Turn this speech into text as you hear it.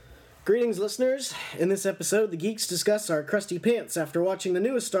Greetings, listeners. In this episode, the geeks discuss our crusty pants after watching the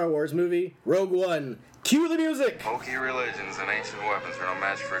newest Star Wars movie, Rogue One. Cue the music! Bulky religions and ancient weapons are no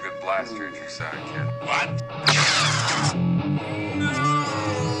match for a good blaster at your side, kid. What?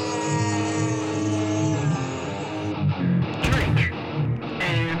 Drink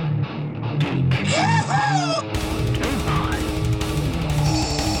and geek. Oh my.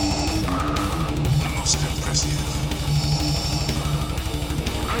 Most impressive.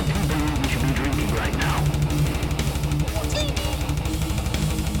 I do believe we should be drinking right now. Drink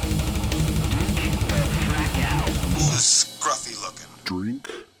the frack out. Who's scruffy looking? Drink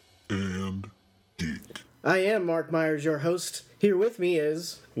and geek. I am Mark Myers, your host. Here with me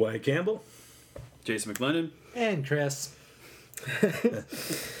is... Wyatt Campbell. Jason McLennan. And Chris.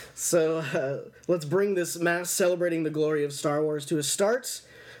 So, let's bring this mass celebrating the glory of Star Wars to a start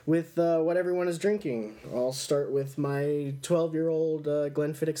with what everyone is drinking. I'll start with my 12-year-old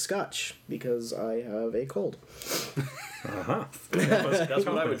Glenfiddich Scotch, because I have a cold. That's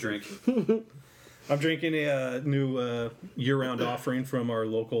what I would drink. I'm drinking a new year-round offering from our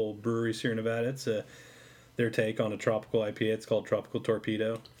local breweries here in Nevada. It's their take on a tropical IPA. It's called Tropical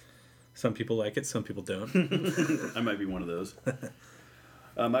Torpedo. Some people like it, some people don't. I might be one of those.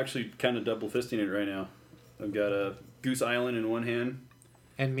 I'm actually kind of double fisting it right now. I've got a Goose Island in one hand,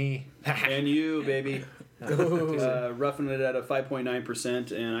 And me. and you, baby, roughing it at a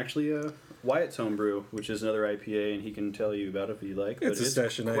 5.9%, and actually Wyatt's homebrew, which is another IPA, and he can tell you about it if you like. It's a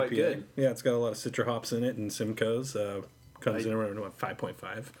session quite IPA. good. Yeah, it's got a lot of citra hops in it and Simcoe's. Comes in around,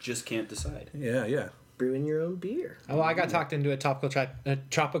 5.5? Just can't decide. Yeah. Brewing your own beer. Oh, well, I got talked into a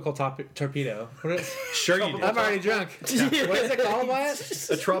tropical torpedo. What is, Sure you did. I'm already drunk. What is it called, Wyatt?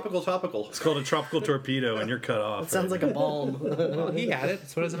 A tropical topical. It's called a Tropical Torpedo, and you're cut off. It sounds like a balm. Well, he had it,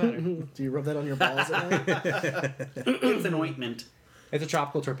 so what does it matter? Do you rub that on your balls at night? It's an ointment. It's a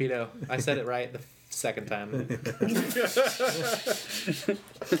tropical torpedo. I said it right the second time.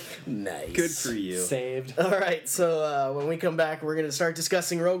 Nice. Good for you. Saved. All right, so when we come back, we're going to start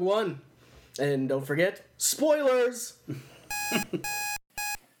discussing Rogue One. And don't forget, spoilers!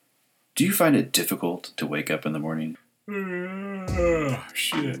 Do you find it difficult to wake up in the morning? Oh,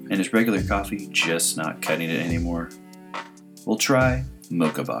 shit. And is regular coffee just not cutting it anymore? Well, try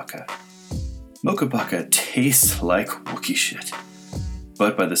Mocha Baka. Mocha Baka tastes like Wookiee shit.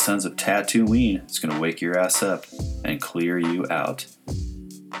 But by the Sons of Tatooine, it's going to wake your ass up and clear you out.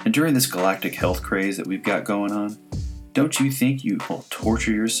 And during this galactic health craze that we've got going on, don't you think you will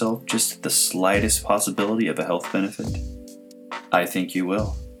torture yourself just at the slightest possibility of a health benefit? I think you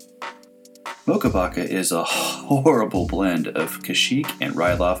will. Mocha Baka is a horrible blend of Kashyyyk and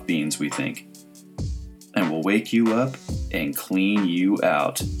Ryloth beans, we think, and will wake you up and clean you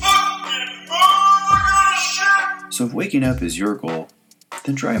out. So if waking up is your goal,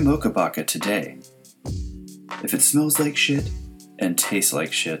 then try Mocha Baka today. If it smells like shit and tastes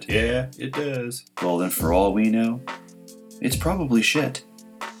like shit, Yeah, it does. well then for all we know, it's probably shit.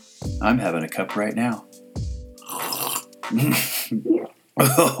 I'm having a cup right now.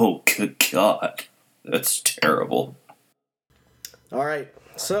 Oh, good God. That's terrible. All right,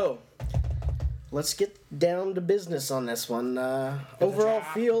 so let's get down to business on this one. Overall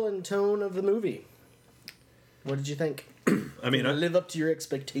feel and tone of the movie. What did you think? I mean, Did it live up to your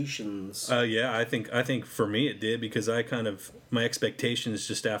expectations? yeah, I think for me it did, because my expectations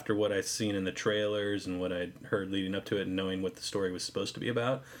just after what I'd seen in the trailers and what I'd heard leading up to it and knowing what the story was supposed to be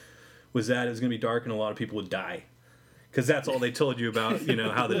about was that it was going to be dark and a lot of people would die. Because that's all they told you about,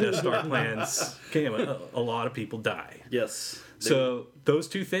 how the Death Star plans came. A lot of people die. Yes. So those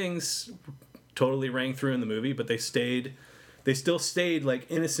two things totally rang through in the movie, but they still stayed like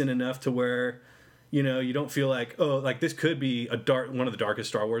innocent enough to where, you don't feel like, oh, like this could be one of the darkest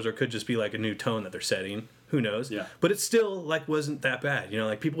Star Wars, or it could just be like a new tone that they're setting. Who knows? Yeah. But it still like wasn't that bad.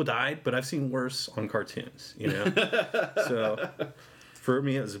 Like people died, but I've seen worse on cartoons. So for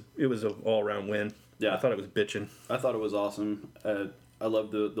me, it was an all around win. Yeah. I thought it was bitchin'. I thought it was awesome. I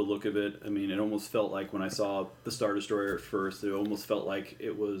love the look of it. I mean, it almost felt like when I saw the Star Destroyer at first, it almost felt like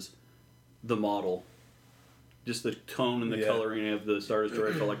it was the model. Just the tone and the coloring of the Star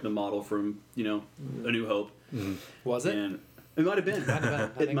Destroyer felt like the model from, A New Hope. Was it? And it might have been. I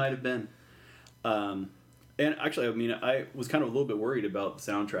think. It might have been. And actually, I mean, I was kind of a little bit worried about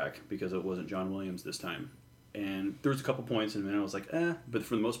the soundtrack because it wasn't John Williams this time. And there was a couple points, and then I was like, But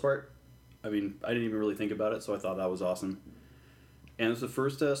for the most part, I mean, I didn't even really think about it, so I thought that was awesome. And it was the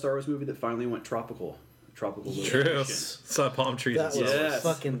first Star Wars movie that finally went tropical. Tropical location. Saw palm trees. That and was stuff. Yes.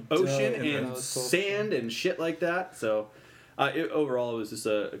 fucking Ocean dope. and That was cool. sand and shit like that. So, overall, it was just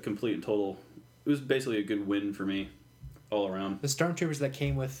a complete and total. It was basically a good win for me. all around. The stormtroopers that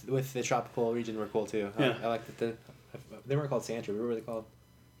came with the tropical region were cool too. Yeah. I like that they weren't called sand troopers. What were they called?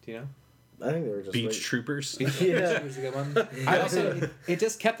 Do you know? I think they were just Beach troopers. Yeah. Was a good one. I also it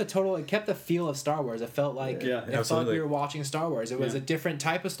just kept the feel of Star Wars. It felt like Yeah, it felt like absolutely. we were watching Star Wars. It was Yeah. a different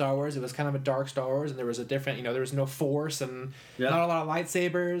type of Star Wars. It was kind of a dark Star Wars, and there was a different, there was no force and Yeah. not a lot of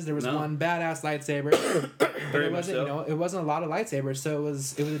lightsabers. There was No. one badass lightsaber. But Very it much wasn't, so. it wasn't a lot of lightsabers, so it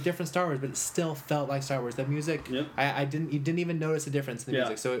was a different Star Wars, but it still felt like Star Wars. The music, Yep. you didn't even notice the difference in the Yeah.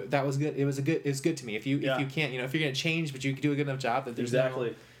 music. So that was good. It's good to me. If you can't, if you're gonna change, but you do a good enough job, that there's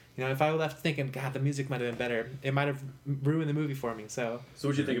Exactly. no, if I left thinking, God, the music might have been better, it might have ruined the movie for me. So So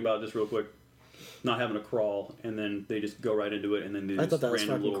what you think about, just real quick, not having a crawl, and then they just go right into it, and then they I just thought that was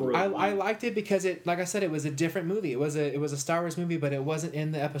random fucking little cool. road I one. liked it because it, like I said, it was a different movie. It was a Star Wars movie, but it wasn't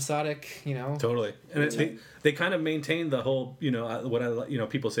in the episodic, Totally, and they kind of maintained the whole,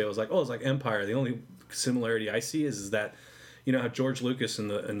 people say it was like, oh, it's like Empire. The only similarity I see is that, how George Lucas in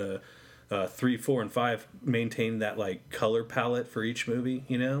the 3, 4, and 5 maintained that like color palette for each movie.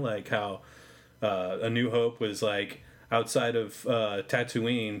 Like how A New Hope was like outside of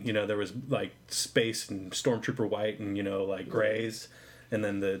Tatooine, there was like space and stormtrooper white and like grays, and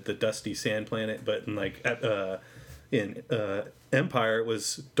then the dusty sand planet. But in Empire, it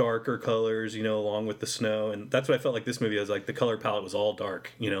was darker colors, along with the snow, and that's what I felt like this movie was like. The color palette was all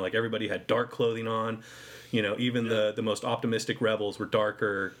dark, like everybody had dark clothing on, even the most optimistic rebels were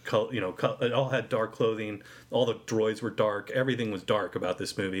darker, it all had dark clothing, all the droids were dark, everything was dark about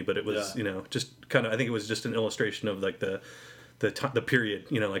this movie, but it was, just kind of, I think it was just an illustration of like the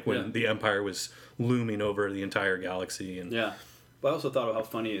period, like when the Empire was looming over the entire galaxy. And Yeah. But I also thought of how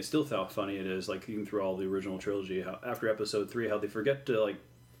funny it is, like even through all the original trilogy, how after episode 3, how they forget to like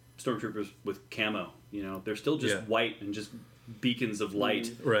stormtroopers with camo. They're still just white and just beacons of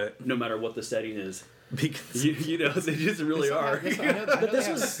light, right, no matter what the setting is. because They just really are. But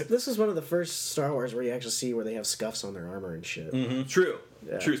this was one of the first Star Wars where you actually see where they have scuffs on their armor and shit. True,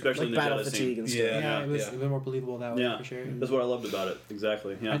 Yeah. especially like in the battle Jedi fatigue scene. and stuff. Yeah. it was a bit more believable that way Yeah, for sure. that's what I loved about it.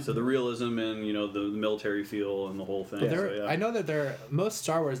 Exactly. Yeah. So the realism and the military feel and the whole thing. So, I know that most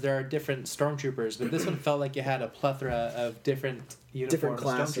Star Wars there are different stormtroopers, but this one felt like you had a plethora of different uniforms. Different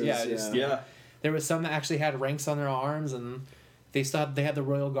classes, Yeah, just- Yeah. There was some that actually had ranks on their arms, and they had the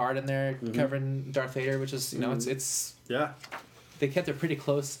Royal Guard in there covering Darth Vader, which is it's Yeah. they kept it pretty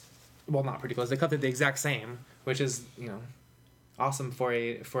close. Well, not pretty close. They kept it the exact same, which is awesome for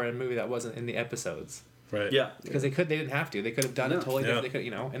a movie that wasn't in the episodes. right, Yeah. Because they didn't have to. They could have done it totally different. They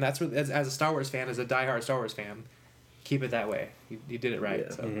could, and that's what as a Star Wars fan, as a diehard Star Wars fan, keep it that way. You did it right.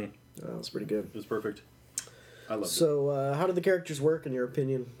 Yeah. So. That was pretty good. It was perfect. I loved it. So, how did the characters work in your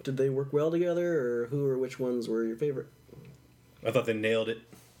opinion? Did they work well together, or who or which ones were your favorite? I thought they nailed it.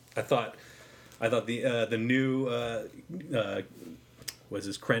 I thought the new was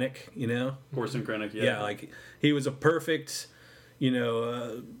his Krennic, Orson Krennic. Yeah. yeah, like he was a perfect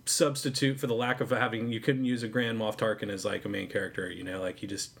substitute for the lack of having. You couldn't use a Grand Moff Tarkin as like a main character, like he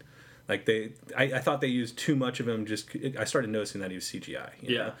just like I thought they used too much of him. I started noticing that he was CGI.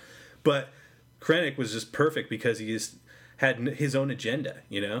 You know? But Krennic was just perfect because he just had his own agenda.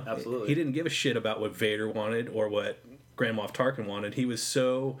 Absolutely. He didn't give a shit about what Vader wanted or what Grand Moff Tarkin wanted. He was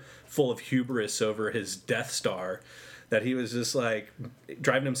so full of hubris over his Death Star that he was just like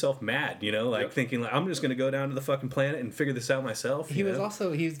driving himself mad, thinking like, I'm just gonna go down to the fucking planet and figure this out myself.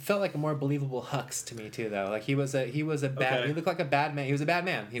 He felt like a more believable Hux to me too, though. Like he was a bad. Okay. He looked like a bad man. He was a bad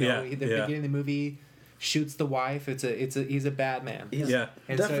man. Yeah, At the yeah. beginning of the movie, shoots the wife. He's a bad man. He's Yeah.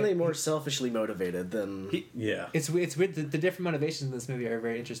 And so definitely more selfishly motivated than. Yeah. It's weird. The different motivations in this movie are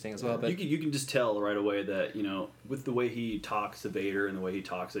very interesting as well. But You can just tell right away that with the way he talks to Vader and the way he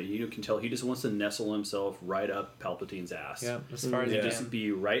talks, that you can tell he just wants to nestle himself right up Palpatine's ass. yeah, as far as Yeah. he Just can.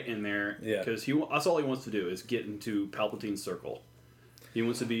 be right in there. Yeah. Because that's all he wants to do is get into Palpatine's circle. He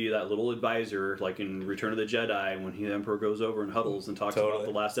wants to be that little advisor, like in Return of the Jedi, when the Emperor goes over and huddles and talks Totally. about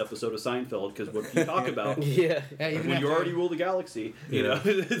the last episode of Seinfeld. Because what do you talk about? Yeah. Yeah, even When you after- already rule the galaxy, Yeah.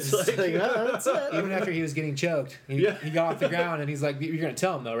 it's like, Like, that's it. Even after he was getting choked, he got off the ground and he's like, "You're gonna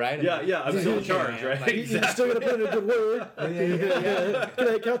tell him though, right?" And yeah, I'm still in charge, man, right? like, You're still gonna put in a good word. Can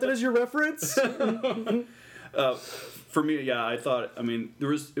I count that as your reference? For me, yeah, I thought. I mean, it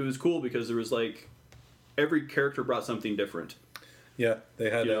was cool because there was like every character brought something different. Yeah. They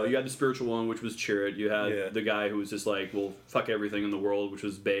had You had the spiritual one, which was Chirrut. You had Yeah. the guy who was just like, well, fuck everything in the world, which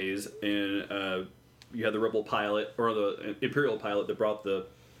was Baze. And you had the rebel pilot, or the Imperial pilot that brought the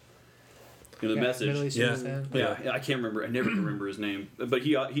Yeah, message. Middle Eastern Yeah. descent. Yeah, I can't remember. I never can remember his name. But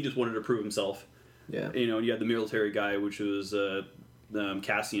he just wanted to prove himself. Yeah. And you had the military guy, which was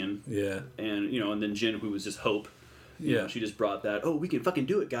Cassian. Yeah. And, and then Jin, who was just Hope. You know, Yeah. she just brought that. Oh, we can fucking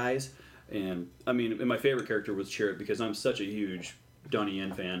do it, guys. And I mean, and my favorite character was Chirrut because I'm such a huge Donnie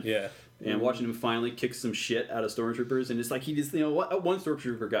Yen fan. Yeah. And watching him finally kick some shit out of stormtroopers, and it's like he just, you know, one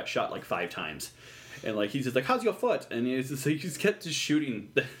stormtrooper got shot like 5 times. And like he's just like, "How's your foot?" And he just kept just shooting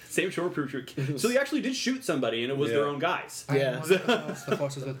the same stormtrooper. So he actually did shoot somebody, and it was their own guys. Yeah. The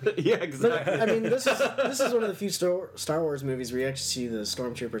Force was with me. Yeah, exactly. I mean, this is one of the few Star Wars movies where you actually see the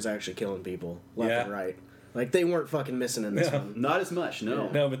stormtroopers actually killing people left Yeah. and right. Like they weren't fucking missing in this Yeah. one. Not as much, no.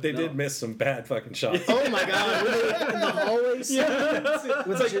 No, but they did miss some bad fucking shots. Oh my god! Were they in the hallways?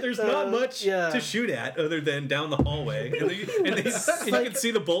 It's like there's not much yeah. to shoot at other than down the hallway, and you can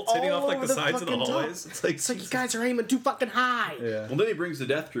see the bolts hitting off all like the over the sides of the fucking top. hallways. It's like You guys are aiming too fucking high. yeah. Well, then he brings the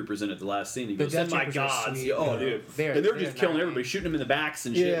Death Troopers in at the last scene. He goes, Death "Oh my Troopers are God!" sweet. Oh, Yeah. dude, They're- and they're they're just killing nice. everybody, shooting them in the backs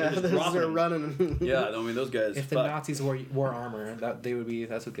and shit. Yeah, and just dropping they're them. running. Yeah, I mean those guys. If the fuck. Nazis wore armor, that's what they would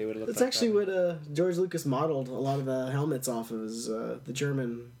look like. That's actually what George Lucas modeled a lot of the helmets off of, is the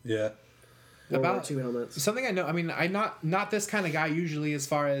German Yeah. World War About- II helmets. Something I know. I mean, I'm not this kind of guy usually. As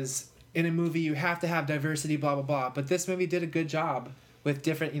far as in a movie, you have to have diversity, blah blah blah. But this movie did a good job with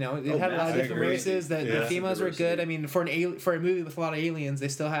different. You know, it had a lot of massive different diversity. races. The Yeah. females were Diversity. good. I mean, for a movie with a lot of aliens, they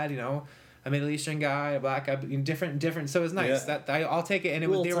still had a Middle Eastern guy, a black guy, different. So it was nice. Yeah. I'll take it. And it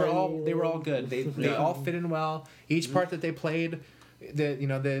was they were all good. They all fit in well. Each part that they played, the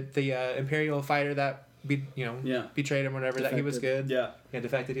Imperial fighter that betrayed him or whatever, that he was good. Yeah.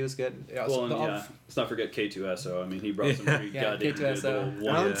 Defected, he was good. Well, and let's not forget K2SO. I mean, he brought some pretty Yeah, goddamn good K2SO. little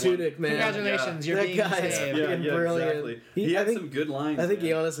Alan one. Tudyk, man. Congratulations, you're That being guy is saved. fucking brilliant. Exactly. He I had think- some good lines. I think he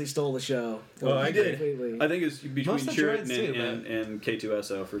man. honestly stole the show. Oh, I did. Completely. I think it's between Most of Chirrut droids too, and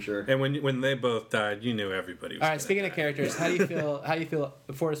K2SO for sure. And when they both died, you knew everybody was All right, gonna speaking of die. characters, how do you feel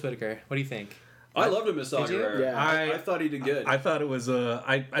Forrest Whitaker? What do you think? I loved him as Saw Did you? Gerrera. Yeah. I thought he did good. I thought it was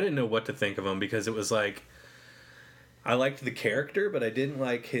I didn't know what to think of him because it was like I liked the character, but I didn't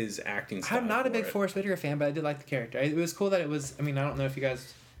like his acting style. I'm not a for big it. Forrest Whitaker fan, but I did like the character. It was cool that it was. I mean, I don't know if you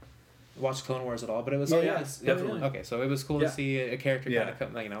guys watched Clone Wars at all, but it was. Oh, it yeah, was- definitely. Okay, so it was cool Yeah. to see a character Yeah. kind of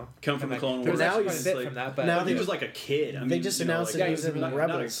come, Come from the Clone There was Wars. actually Now quite a he's bit like- from that, but now he they- was like a kid. I mean, they just you know, announced like, that yeah, he's he in was not,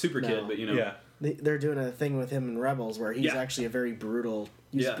 Rebels. not a super kid, now. but you know. Yeah. They're doing a thing with him in Rebels where he's Yeah. actually a very brutal,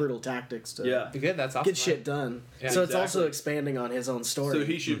 uses Yeah. brutal tactics to Yeah. good. That's awesome. get shit done. Yeah, So it's also exactly. expanding on his own story. So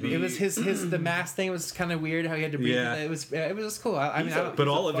he should be. It was his the mask thing was kind of weird how he had to breathe. Yeah. It was just cool. I mean, He's I a- don't, But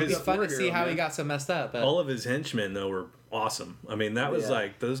all of it's his fun to see superhero, how he man. got so messed up. But all of his henchmen though were awesome. I mean, that was Yeah.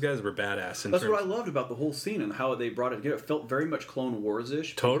 like those guys were badass. That's what I loved about the whole scene and how they brought it together. It felt very much Clone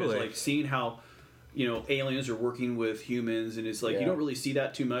Wars-ish. Totally. Because, like, seeing how, aliens are working with humans, and it's like, Yeah. you don't really see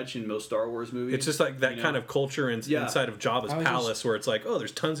that too much in most Star Wars movies. It's just like that you know? kind of culture Yeah. inside of Jabba's I was palace, where it's like, oh,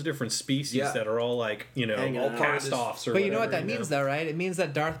 there's tons of different species Yeah. that are all like, Hanging all out. cast-offs or But you know what whatever, that means, though, right? It means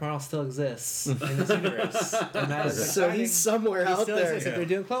that Darth Maul still exists in this universe. And that is So he's somewhere he out still there. exists. If they're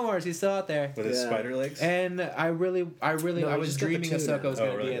doing Clone Wars, he's still out there. with his Yeah. spider legs. And I No, was he's just got the dreaming two Ahsoka now. was Oh,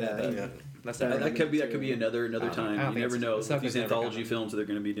 going to really? be in it. Yeah. That's That, not that could be another I don't time. You think never so. know with Ahsoka's these never anthology coming. films that they're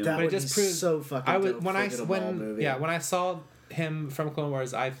going to be doing. That But it would just be proves- so fucking I was dope when if I they did a when Maul movie. when I saw him from Clone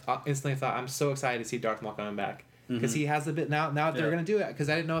Wars, I instantly thought I'm so excited to see Darth Maul coming back because he has a bit now. Now they're Yeah. gonna do it because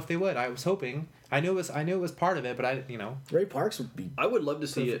I didn't know if they would. I was hoping. I knew it was part of it, but I Ray Parks would be. I would love to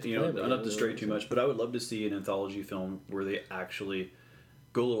see it, Perfect play, but not to yeah, stray too much, but I would love to see an anthology film where they actually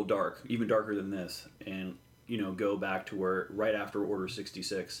go a little dark, even darker than this, and, go back to where right after Order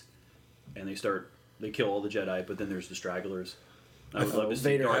 66, and they kill all the Jedi, but then there's the stragglers. I would love to see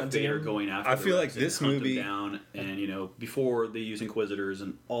Vader Darth hunting Vader him. going after I the feel like rest and this hunt them movie- down, and, before they use Inquisitors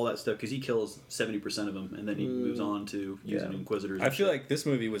and all that stuff, because he kills 70% of them, and then he moves on to using Yeah. Inquisitors. I and feel shit. like this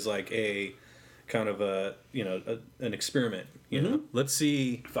movie was like a kind of an experiment. You know, let's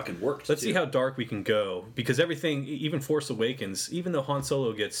see. fucking worked. Let's too. see how dark we can go because everything, even Force Awakens, even though Han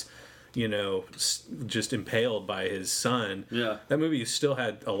Solo gets, just impaled by his son. Yeah. That movie still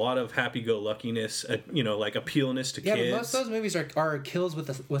had a lot of happy-go-luckiness, like appealness to yeah, kids. but most of those movies are kills with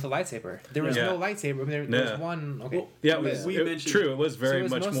a lightsaber. There was Yeah. no lightsaber. There was one. Okay. Well, yeah, we it, mentioned- true. It was So very it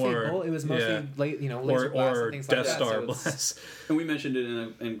was much mostly more. It was mostly yeah. laser blasts or and things Death like that. Star so it's- blasts. And we mentioned it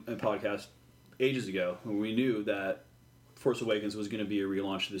in a podcast ages ago when we knew that Force Awakens was going to be a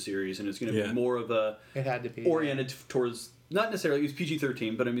relaunch of the series, and it's going to Yeah. be more of a It had to be oriented towards not necessarily it was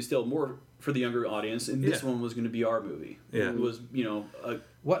PG-13, but I mean still more for the younger audience. And this Yeah. one was going to be our movie. Yeah. It was an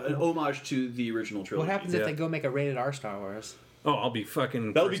homage to the original trilogy. What happens Yeah. if they go make a rated R Star Wars? Oh, I'll be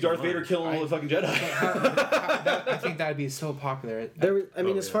fucking. That would be first in Darth line. Vader killing all the fucking Jedi. I think that would be so popular. There, as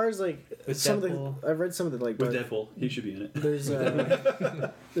yeah. far as like With some Deadpool. of the, I've read some of the like. With Darth- Deadpool, he should be in it.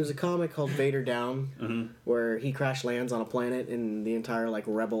 There's a comic called Vader Down, where he crash lands on a planet, and the entire like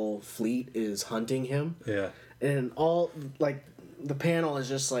rebel fleet is hunting him. Yeah. and all like the panel is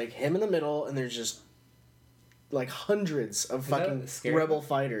just like him in the middle, and there's just like hundreds of fucking rebel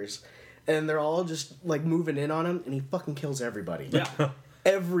fighters, and they're all just like moving in on him, and he fucking kills everybody. Yeah,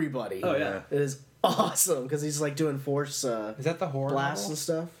 everybody. Oh yeah, it is awesome because he's like doing force. Is that the horror blasts novel? And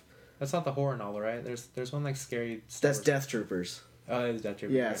stuff? That's not the horror novel, right? There's one like scary. That's Death Troopers. Oh, it is Death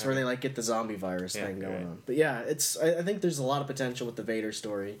Troopers. Yeah, it's where they like get the zombie virus thing going on. But yeah, it's I think there's a lot of potential with the Vader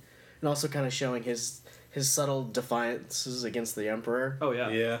story, and also kind of showing his subtle defiances against the Emperor. Oh yeah,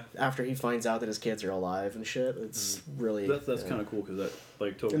 yeah. After he finds out that his kids are alive and shit, it's really that's kind of cool because that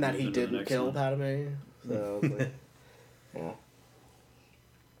like totally. And that he didn't kill Padme. So like, yeah.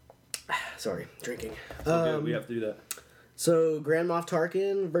 Sorry, drinking. Okay, we have to do that. So Grand Moff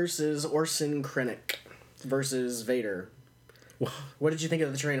Tarkin versus Orson Krennic versus Vader. What did you think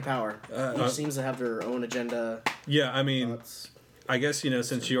of the Terrain of Power? Each seems to have their own agenda. Yeah, I mean, I guess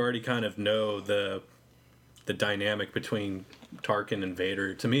since you already kind of know the dynamic between Tarkin and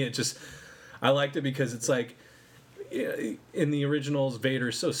Vader, to me I liked it because it's like in the originals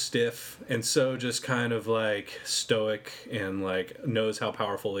Vader's so stiff and so just kind of like stoic and like knows how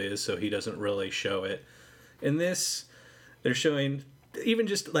powerful he is, so he doesn't really show it. In this, they're showing even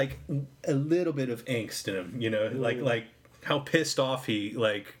just like a little bit of angst in him, like how pissed off he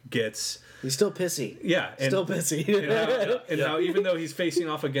like gets. He's still pissy. Yeah, still pissy. and how even though he's facing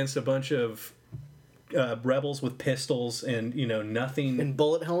off against a bunch of rebels with pistols and nothing and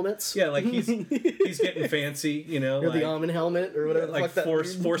bullet helmets. Yeah, like he's getting fancy, or like, the almond helmet or whatever. Like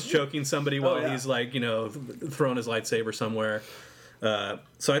force choking somebody while he's like throwing his lightsaber somewhere.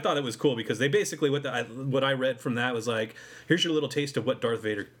 So I thought it was cool because they basically what I read from that was like, here's your little taste of what Darth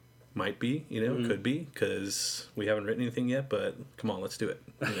Vader might be, could be, because we haven't written anything yet, but come on, let's do it.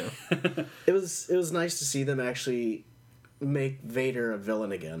 It was nice to see them actually make Vader a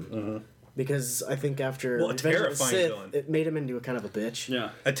villain again, because I think after a terrifying Sith, villain, it made him into a kind of a bitch. Yeah,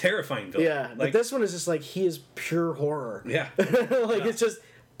 a terrifying villain. Yeah, but this one is just like he is pure horror. Yeah, it's just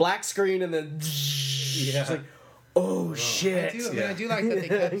black screen and then it's like, oh shit. I do like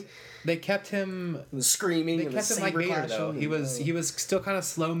that they kept him screaming. They kept him like Vader though. He was still kind of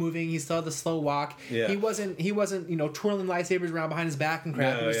slow moving. He still had the slow walk. Yeah. He wasn't twirling lightsabers around behind his back and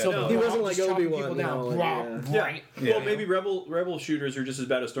crap. He wasn't like Obi-Wan. Well, maybe rebel shooters are just as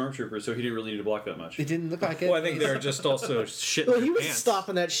bad as stormtroopers, so he didn't really need to block that much. It didn't look like it. Well, I think they're just also shit. Well, he was pants.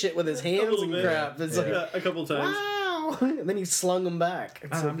 stopping that shit with his hands and crap. It's like a couple times. Wow, and then he slung them back.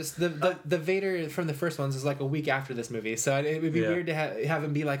 I'm just the Vader from the first ones is like a week after this movie, so it would be weird to have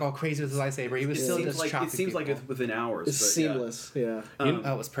him be like all crazy with his lightsaber. He was still just chopping. It seems like it's within hours. It's seamless. Yeah.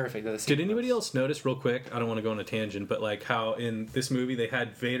 It was perfect. Did anybody else notice real quick? I don't want to go on a tangent, but like how in this movie they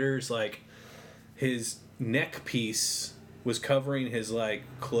had Vader's like his neck piece was covering his like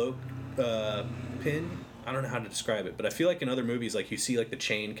cloak pin. I don't know how to describe it, but I feel like in other movies, like you see like the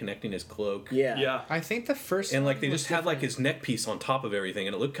chain connecting his cloak. Yeah. I think the first and like they just had like his neck piece on top of everything,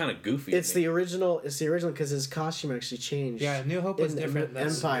 and it looked kind of goofy. It's the original because his costume actually changed. Yeah, New Hope was different.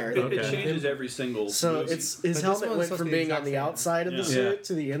 Empire. It changes every single. So movie. his helmet went from being on the outside of the suit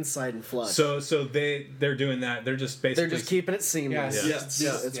to the inside and flush. So they're doing that. They're just basically they're just keeping it seamless.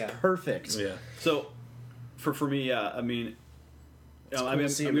 It's perfect. Yeah. So for me, I mean. I'm going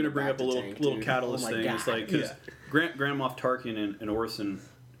to bring up a little catalyst thing. It's like because Grand Moff Tarkin and Orson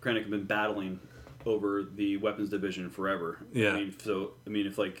Krennic have been battling over the weapons division forever. Yeah.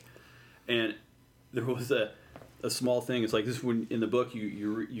 If like, and there was a small thing. It's like this when in the book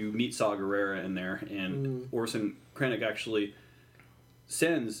you meet Saw Gerrera in there, and Orson Krennic actually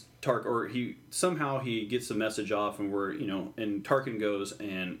sends Tarkin, or he gets a message off, and and Tarkin goes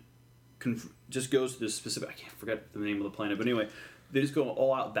and just goes to this specific. I can't forget the name of the planet, but anyway. They just go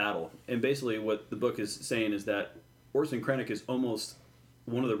all-out battle. And basically what the book is saying is that Orson Krennic is almost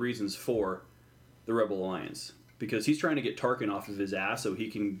one of the reasons for the Rebel Alliance. Because he's trying to get Tarkin off of his ass so he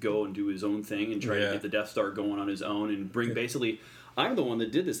can go and do his own thing and try to get the Death Star going on his own and bring basically... I'm the one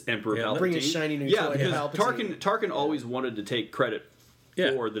that did this, Emperor Palpatine. Bring a shiny new toy because Palpatine. Tarkin always wanted to take credit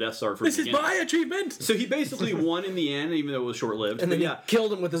for the Death Star from the beginning. This is my achievement! So he basically won in the end, even though it was short-lived. And then he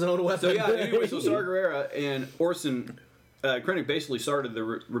killed him with his own weapon. So anyway, so Saw Gerrera and Orson... Krennic basically started the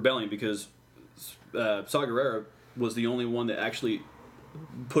rebellion because Saw Gerrera was the only one that actually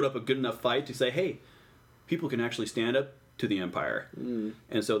put up a good enough fight to say, hey, people can actually stand up to the Empire.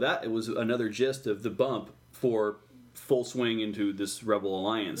 And so it was another gist of the bump for full swing into this Rebel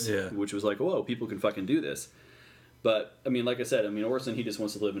Alliance, which was like, whoa, people can fucking do this. But, I mean, like I said, Orson, he just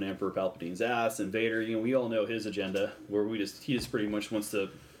wants to live in Emperor Palpatine's ass, and Vader, we all know his agenda, where he just pretty much wants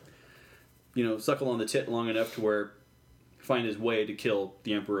to, suckle on the tit long enough to where find his way to kill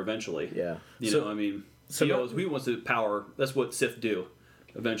the Emperor eventually. Yeah. So he wants to power. That's what Sith do,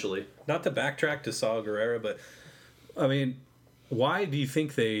 eventually. Not to backtrack to Saw Gerrera, but I mean, why do you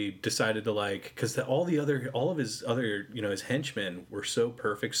think they decided to because all of his other his henchmen were so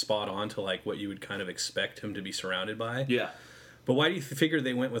perfect, spot on to what you would kind of expect him to be surrounded by? Yeah. But why do you figure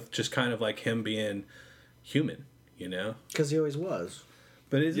they went with just kind of him being human? Because he always was.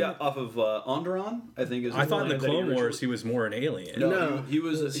 But off of Onderon, I think is. I thought in the Clone Wars he was more an alien. No, he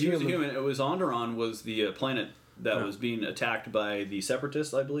was a human. It was Onderon was the planet that was being attacked by the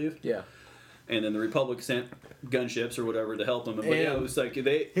Separatists, I believe. Yeah. And then the Republic sent gunships or whatever to help them. But yeah, it was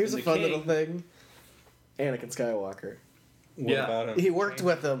they. Here's a fun little thing: Anakin Skywalker. What about him? He worked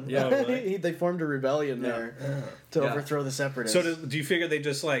with them. Yeah, really? They formed a rebellion there to overthrow the Separatists. So do you figure they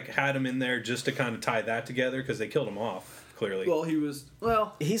just had him in there just to kind of tie that together because they killed him off? Clearly. Well, he's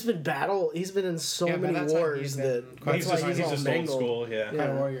been in so many wars that he's just old school, kind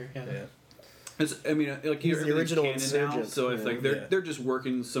of warrior. Yeah. It's, I mean, he's the original canon now, insurgent. so if they're just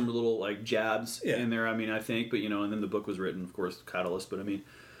working some little jabs in there. I mean, I think, but and then the book was written, of course, Catalyst. But I mean,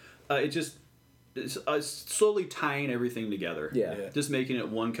 it's slowly tying everything together. Yeah. Just making it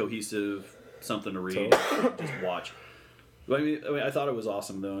one cohesive something to read, just watch. But I mean, I thought it was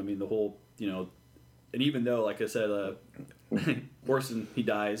awesome though. I mean, the whole and even though, like I said, Orson he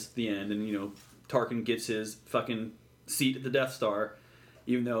dies at the end, and Tarkin gets his fucking seat at the Death Star.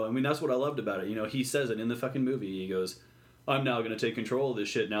 Even though, I mean, that's what I loved about it. He says it in the fucking movie. He goes, "I'm now going to take control of this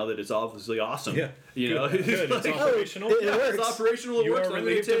shit now that it's obviously awesome." Yeah, Good. It's operational. It works. It's operational. It You works. are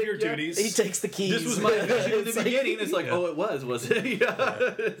relieved of your duties. He takes the keys. This was my vision in the beginning. It's oh, it was it? Yeah.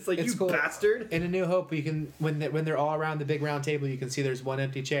 It's It's you cool. bastard. In A New Hope, you can when they're all around the big round table, you can see there's one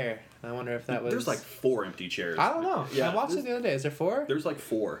empty chair. I wonder if that was. There's 4 empty chairs. I don't know. Yeah, I watched it the other day. Is there 4? There's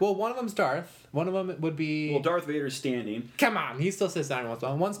 4. Well, one of them's Darth. One of them would be. Well, Darth Vader's standing. Come on, he still sits down once.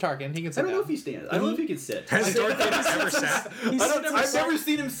 One's Tarkin. He can sit I don't down. know if he stands. I don't know if he can sit. Has Darth Vader ever sat? I've never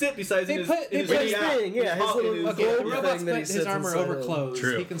seen him sit besides in his his thing, yeah, his little Okay, the gold robot's thing that he put sits his armor inside over of. clothes.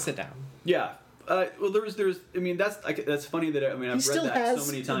 True. He can sit down. Yeah. Well, there's. I mean, that's funny that I've He read still that has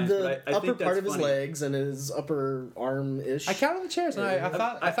so many times. the But I upper think that's part of his funny. legs and his upper arm ish. I counted the chairs, and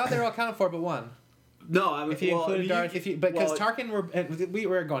I thought they were all counted for, but one. No, I mean, If you included Darth, because Tarkin we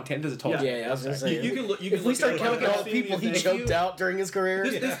were going tangents. Told you. Yeah, I was gonna say. You can look. You can If we look start at counting all the see people he anything. choked out during his career,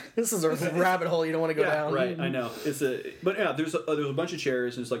 this is a rabbit hole you don't want to go down. Right, I know. But yeah, there's a bunch of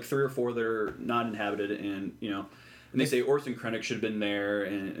chairs. There's 3 or 4 that are not inhabited, and and they say Orson Krennic should have been there,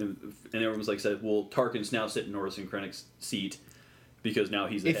 and everyone's said, well, Tarkin's now sitting in Orson Krennic's seat because now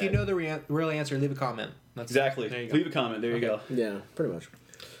he's the If head. you know the real answer, leave a comment. Exactly. There you go. Leave a comment. There you go. Yeah, pretty much.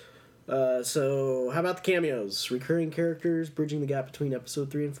 So, how about the cameos? Recurring characters, bridging the gap between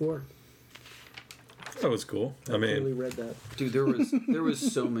episode 3 and 4. That was cool. I Really mean, read that. Dude, there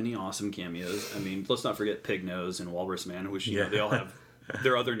was so many awesome cameos. I mean, let's not forget Pignose and Walrus Man, which they all have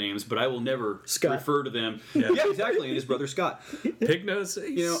their other names, but I will never Scott. refer to them. Yeah. Yeah, exactly. And his brother Scott.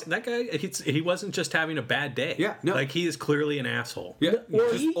 Pignose, that guy, he wasn't just having a bad day. Yeah, no. He is clearly an asshole. Yeah,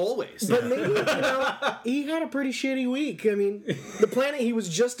 Well, just always. But maybe, he had a pretty shitty week. I mean, the planet he was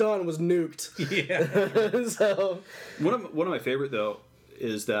just on was nuked. Yeah. So, One of my favorite though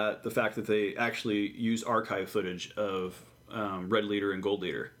is that the fact that they actually used archive footage of Red Leader and Gold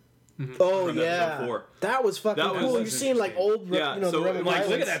Leader. oh From yeah, episode 4. that was fucking That was- cool. You're that's seeing old, Yeah, the so, Rebel like, Look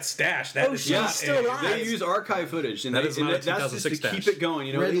Violence. at that stash. That Oh, is she's not still a- alive. They use archive footage, and That is not a that's just 2006 to keep dash. it going.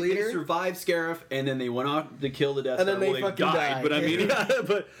 You know, Red they Leader? survived Scarif, and then they went off to kill the Death And Star. then they Well, fucking died. But I mean,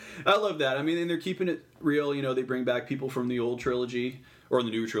 but I love that. I mean, and they're keeping it real. They bring back people from the old trilogy or the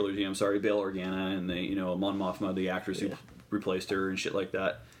new trilogy. I'm sorry, Bail Organa, and they, Mon Mothma, the actress who replaced her, and shit like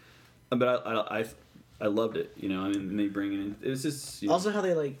that. But I loved it. I mean, and they bring in. It's just Also, how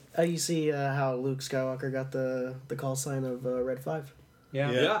they you see how Luke Skywalker got the call sign of Red 5.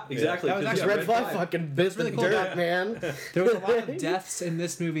 Yeah, exactly. That was 'cause, actually Red 5 fucking bit the really cool. dirt, man. There was a lot of deaths in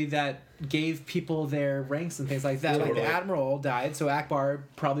this movie that gave people their ranks and things like that. Like the Totally. Admiral died, so Akbar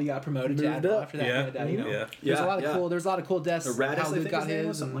probably got promoted to Moved Admiral up. after that. Yeah. Kind of, Yeah. There's a lot of Yeah. cool. There's a lot of cool deaths. Radis, how I Luke think got his name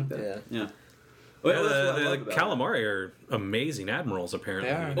was, his, something like that. Yeah. Yeah. Well, that's what I the love about it. calamari are amazing admirals, apparently.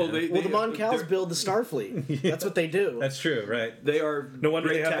 They are. Well, Well, the Mon Cals they're- build the Starfleet. That's what they do. That's true, right? They are No wonder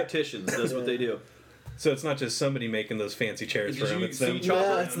great they have it. tacticians. That's what they do. So it's not just somebody making those fancy chairs for Did him. you It's see them. Chopper?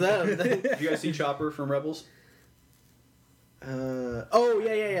 Yeah, it's them. Did you guys see Chopper from Rebels? No,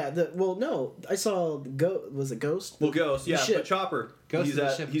 I saw was it Ghost? Well, Ghost, yeah, ship. but Chopper. Ghost he's is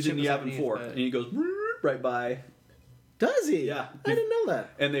the ship- he's ship in the is Yavin underneath, 4, but- and he goes right by, Does he? Yeah. I didn't know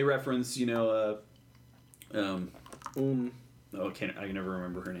that. and they reference, oh, I can never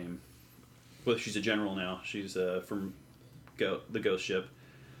remember her name. Well, she's a general now. She's from the Ghost ship.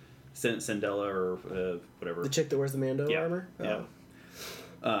 Sandela or whatever. The chick that wears the Mando armor? Yeah.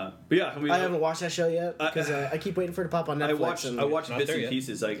 But yeah, I mean, I haven't watched that show yet because I keep waiting for it to pop on Netflix. I watched bits and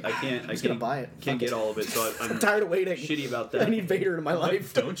pieces. I can't buy it. Can't get all of it, so I'm tired of waiting. Shitty about that. I need Vader in my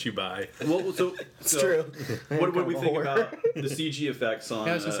life. Don't you buy? Well, so it's true. What do we think about the CG effects on?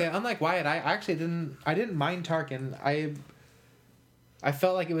 I was gonna say, unlike Wyatt, I actually didn't mind Tarkin. I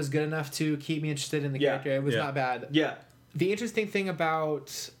felt like it was good enough to keep me interested in the character. It was not bad. Yeah. The interesting thing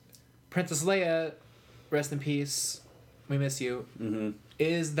about Princess Leia, rest in peace, we miss you,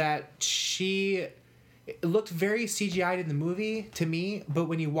 is that she looked very CGI'd in the movie to me, but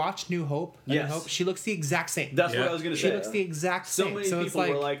when you watch New Hope, she looks the exact same. That's what I was going to say. She looks the exact same. So many people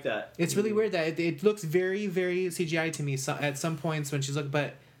were like that. It's really weird that it looks very, very CGI to me at some points when she's looking,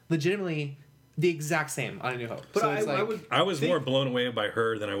 but legitimately the exact same on A New Hope. But so I was more blown away by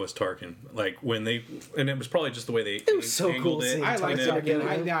her than I was Tarkin. Like when they, and it was probably just the way they was so cool it. I liked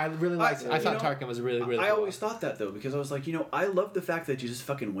Tarkin. I really liked it. I thought Tarkin was really, really I cool. always thought that though, because I was like, I love the fact that you just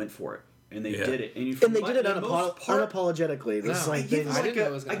fucking went for it. And they did it. And they did it unapologetically.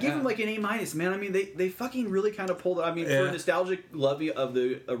 I give them like an A-, man. I mean, they fucking really kind of pulled it. I mean, for a nostalgic love of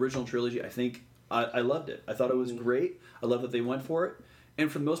the original trilogy, I think I loved it. I thought it was great. I love that they went for it. And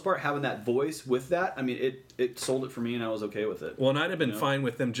for the most part, having that voice with that, I mean, it sold it for me, and I was okay with it. Well, and I'd have been fine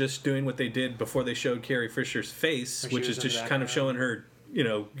with them just doing what they did before they showed Carrie Fisher's face, which is just kind of showing her,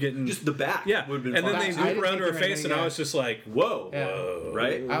 getting just the back. Yeah, and then they loop around her face, and I was just like, whoa,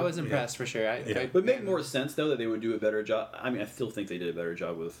 right? I was impressed for sure. But it made more sense though that they would do a better job. I mean, I still think they did a better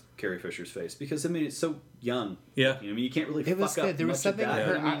job with Carrie Fisher's face because I mean it's so young. Yeah, I mean you can't really. It was fuck good. up There was something in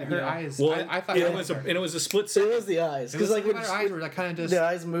her eyes. Well, I thought it was a split second. It was the eyes because like her eyes were like kind of just the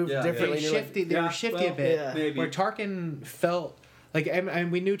eyes moved differently. They were shifty a bit. Maybe. Where Tarkin felt. Like,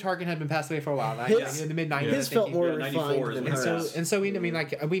 and we knew Tarkin had been passed away for a while. In the mid '90s, his felt more refined than hers. And so we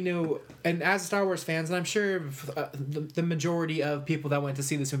knew, and as Star Wars fans, and I'm sure the majority of people that went to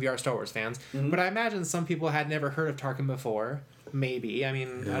see this movie are Star Wars fans, but I imagine some people had never heard of Tarkin before. Maybe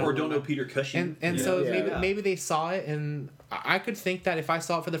or don't know Peter Cushing, and so maybe they saw it, and I could think that if I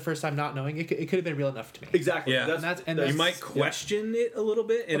saw it for the first time, not knowing it could have been real enough to me. Exactly. Yeah. You might question it a little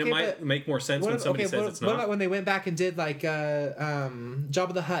bit, and it might make more sense when somebody says it's not. What about when they went back and did like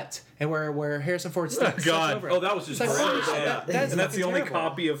Jabba the Hutt, and where Harrison Ford steps over it? Oh, that was just great. And that's the only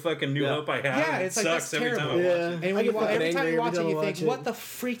copy of fucking New Hope I have. Yeah, it's like sucks that's every terrible. time I watch it. And every time you watch it, you think, "What the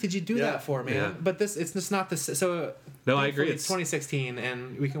freak did you do that for, man?" Yeah. But it's just not this. So no, I agree. It's 2016,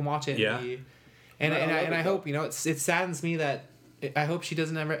 and we can watch it. Yeah. And I hope it saddens me that I hope she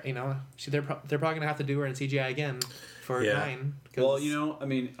doesn't ever they're probably gonna have to do her in CGI again for 9. Well, I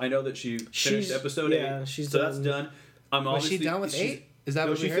mean, I know that she finished episode 8, so that's done. Was she done with 8? Is that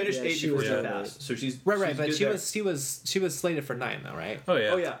no? What she finished 8 before she passed, so she's right. But she's she was slated for 9 though, right? Oh yeah.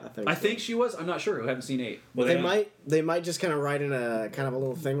 Oh yeah. I think she was. I'm not sure. I haven't seen 8. Well, they might just kind of write in a kind of a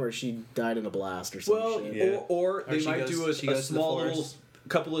little thing where she died in a blast or something. Well, or they might do a small little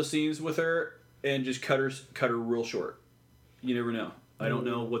couple of scenes with her and just cut her real short. You never know. I don't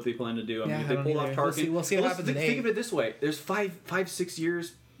know what they plan to do. I mean, if they pull off Tarkin. We'll see what happens in 8. Think of it this way: there's 5-6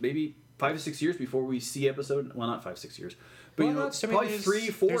 years, maybe 5 to 6 years before we see episode. Well, not 5-6 years, but probably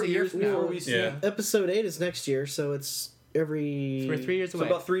 3-4 years before we see. Episode 8 is next year, so it's we're 3 years away. So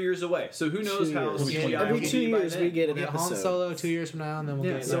about 3 years away. So who knows how CGI every 2 years we get an episode. Han Solo 2 years from now, and then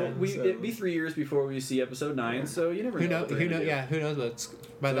we'll get it'd be 3 years before we see episode 9. So you never know. Who knows what's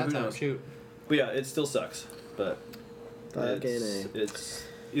by that time? Shoot. But yeah, it still sucks. But it's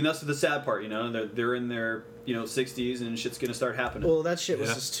that's the sad part. They're in their 60s and shit's gonna start happening. Well, that shit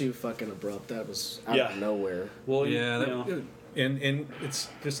was just too fucking abrupt. That was out of nowhere. Well, and it's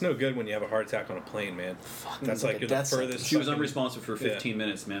just no good when you have a heart attack on a plane, man. That's like the furthest. She was unresponsive for 15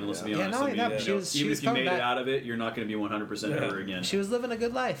 minutes, man. Let's be honest. Even if you made it out of it, you're not going to be 100% ever again. She was living a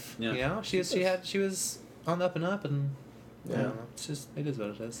good life. Yeah. She was on the up and up, and it's just it is what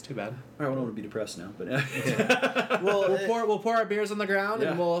it is. Too bad. I don't want to be depressed now, but we'll pour our beers on the ground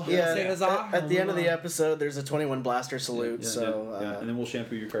and we'll sing huzzah. At the end of the episode, there's a 21 blaster salute. And then we'll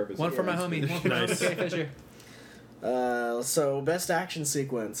shampoo your carpets. One for my homie. One for my homie Fisher. So best action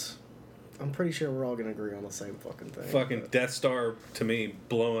sequence. I'm pretty sure we're all gonna agree on the same fucking thing. Fucking Death Star to me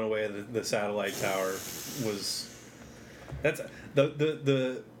blowing away the satellite tower was. That's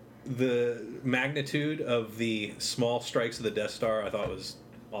the magnitude of the small strikes of the Death Star. I thought was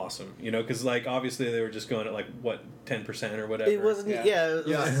awesome. Because like obviously they were just going at like what 10% or whatever. It wasn't. They're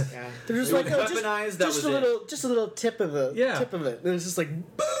just like weaponized. Just a little tip of it. And it's just like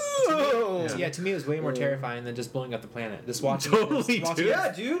boom. boom. Yeah, to me, it was way more terrifying than just blowing up the planet. Just watching. Totally, just watching dude.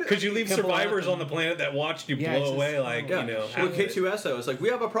 Yeah, dude. Because you leave Come survivors on. on the planet that watched you Yeah, it's blow just- away, like, Yeah. you know. Well, half of it. K2SO, it's like, we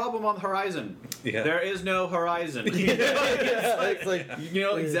have a problem on the horizon. Yeah. There is no horizon. It's like, you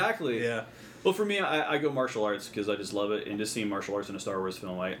know, exactly. Yeah. Well, for me, I go martial arts because I just love it, and just seeing martial arts in a Star Wars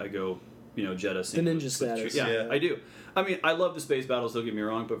film, I go, you know, Jedi. The ninja status. Yeah, Yeah. I do. I mean, I love the space battles. Don't get me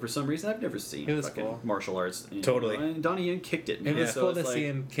wrong, but for some reason, I've never seen It was fucking cool. martial arts. You know, Totally. And Donnie Yen kicked it. It Man. was So cool it's to like, see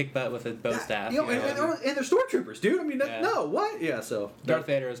him kick butt with a bow staff. You know, you know. and they're stormtroopers, dude. I mean, Yeah. no, what? Yeah, so Darth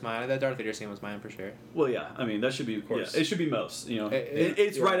Vader was mine. That Darth Vader scene was mine for sure. Well, yeah. I mean, that should be, of course. it should be most. You know, It-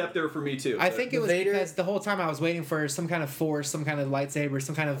 it's right up there for me too. I So- think it was Vader- because the whole time I was waiting for some kind of force, some kind of lightsaber,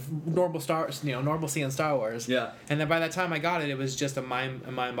 some kind of normalcy in Star Wars. Yeah. And then by the time I got it, it was just a mind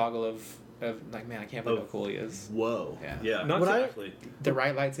boggle of like, man, I can't believe how cool he is. Whoa. Yeah. Yeah. Not What I- exactly. The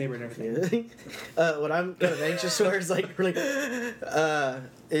right lightsaber and everything. What I'm kind of anxious for is like really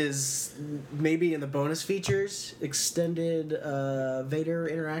is maybe in the bonus features extended Vader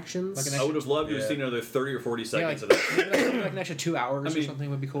interactions. Like an I would have loved to have Yeah. seen another 30 or 40 Yeah, like, seconds of that. maybe like an extra 2 hours I or mean- something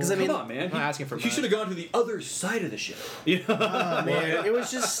would be cool. 'cause I mean- Come on, man. I'm not asking for He much. should have gone to the other side of the ship. You know? Oh, man, it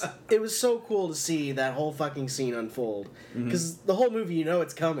was just it was so cool to see that whole fucking scene unfold because the whole movie you know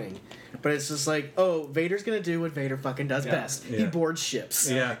it's coming, but it's just like, oh, Vader's gonna do what Vader fucking does best. He Yeah. boards ships.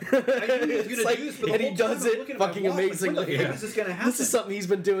 Yeah. I knew he was It's gonna like- do this, but the and he whole time does I was it looking at my fucking watch, like, amazingly. when the heck Yeah. is this gonna happen? This is something he's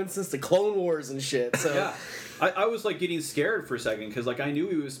been doing since the Clone Wars and shit. So Yeah. I was like getting scared for a second because like I knew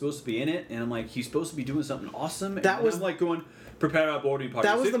he was supposed to be in it, and I'm like, he's supposed to be doing something awesome. And That then was- I'm like going, prepare our boarding party.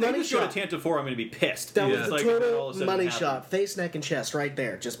 That was If the they money just go to shot. Tantive 4, I'm going to be pissed. that Yeah. was the Like, all of total a sudden money it happened. shot, face, neck, and chest, right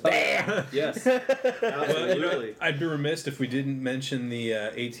there, just bam. Yes. Well, Absolutely. you know, I'd be remiss if we didn't mention the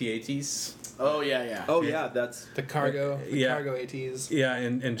AT-ATs. Oh yeah, yeah. Oh yeah, that's the cargo Yeah. ATs. Yeah,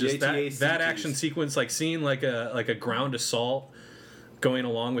 and just The that AT-ACTs. action sequence, like seeing like a ground assault going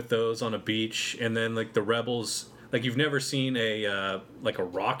along with those on a beach, and then like the rebels, like you've never seen a like a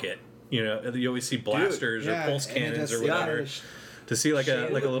rocket. You know, you always see blasters yeah, or pulse and it cannons just- or whatever. yeah, To see like a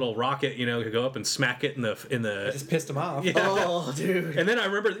Shit. little rocket, you know, go up and smack it in I the just pissed him off. yeah. Oh, dude. And then I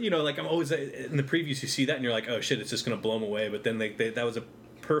remember, you know, like I'm always in the previews, you see that and you're like, oh shit, it's just gonna blow them away. But then that was a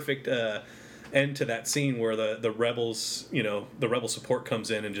perfect end to that scene where the rebels, you know, the rebel support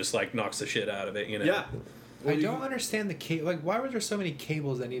comes in and just like knocks the shit out of it. You know. yeah. I don't understand the cable. Like, why were there so many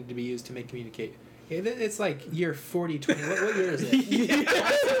cables that needed to be used to make communicate? It's like year 40, 20. What year is it?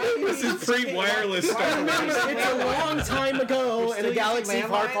 This is pre-wireless Star Wars. It's a long time ago in a galaxy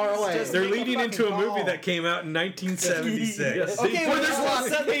far, far away. Just- They're Make a leading into a fucking movie call. that came out in 1976. Yes. Okay, Where well, there's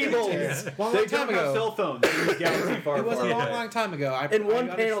lots of cables. Long They time don't have ago. cell phones. in this galaxy far, It was far a long, away. long time ago. In one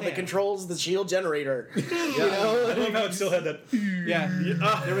I panel that understand. controls the shield generator. You I know? love how it still had that. Yeah,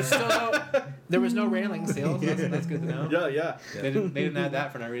 there was no railing still. So that's good to know. Yeah, yeah. They didn't add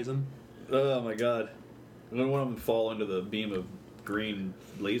that for no reason. Oh my god. I don't want them to fall into the beam of green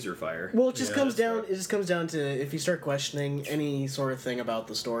laser fire. Well, it just Yeah, comes that's down. It just comes down to if you start questioning any sort of thing about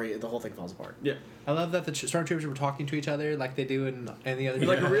the story, the whole thing falls apart. Yeah. I love that the stormtroopers were talking to each other like they do in the other.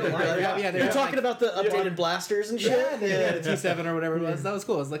 Like in real life, Yeah, yeah. they're You're talking like, about the updated blasters and shit. yeah, the T7 or whatever it was. That was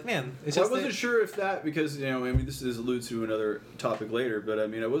cool. It was like, man, it's Well, I just wasn't sure if that, because, you know, I mean, this is alludes to another topic later, but I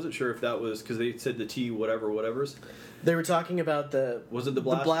mean, I wasn't sure if that was because they said the T whatevers. They were talking about the Was it the the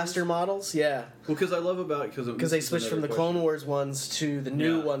blasters? blaster models, yeah, Well, because I love about because they switched from the Clone Wars ones to the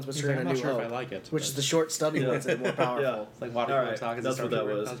new Yeah. ones, which He's are like, in I'm a not New sure Hope, if I like it. which is the short, stubby Yeah. ones that are more powerful. Yeah. It's like water All right, talking. that's what that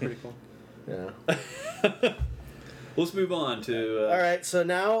was. That was pretty cool. Yeah. Let's move on to. All right, so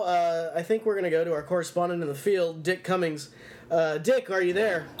now I think we're gonna go to our correspondent in the field, Dick Cummings. Dick, are you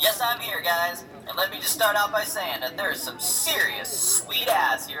there? Yes, I'm here, guys. And let me just start out by saying that there's some serious sweet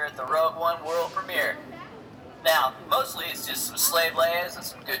ass here at the Rogue One world premiere. Now, mostly it's just some slave layers and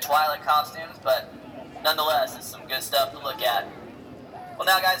some good Twilight costumes, but nonetheless, it's some good stuff to look at. Well,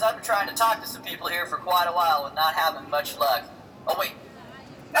 now, guys, I've been trying to talk to some people here for quite a while and not having much luck. Oh, wait.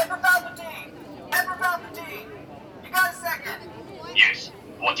 Emperor Palpatine! Emperor Palpatine! You got a second? Yes,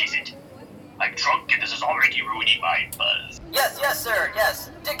 what is it? I'm drunk and this is already ruining my buzz. Yes, sir,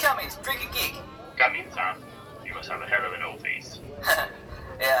 yes. Dick Cummings, Drinking Geek. Cummings, huh? You must have a hell of an old face.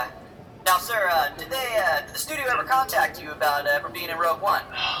 Yeah. Now, sir, did the studio ever contact you about ever being in Rogue One?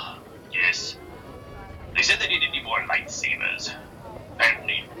 Yes. They said they needed any more lightsabers.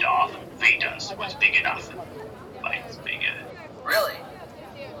 Apparently Darth Vader's was big enough. Mine's bigger. Really?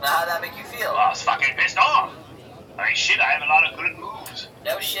 Now, how'd that make you feel? I was fucking pissed off. I mean, shit, I have a lot of good moves.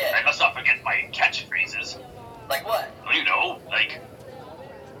 No shit. I must not forget my catchphrases. Like what? Well, you know, like,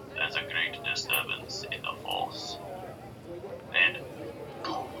 there's a great disturbance in the Force. And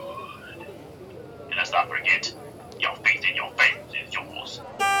good. And let's not forget, your faith in your friends is yours.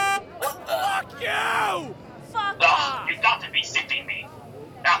 No! Fuck Ugh, off! you've got to be sitting me.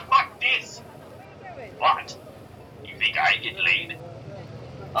 Now fuck this. What? You think I get laid?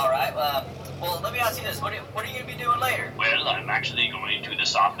 Alright, well, let me ask you this. What are you going to be doing later? Well, I'm actually going to the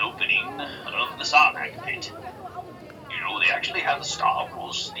soft opening of the Sarlacc pit. You know, they actually have Star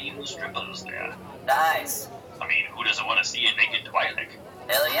Wars themed strippers there. Nice. I mean, who doesn't want to see a naked Twi'lek?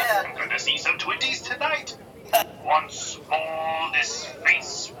 Hell yeah. I'm gonna see some Twinties tonight. Once more, this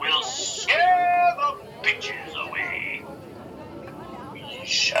face will scare the bitches away. We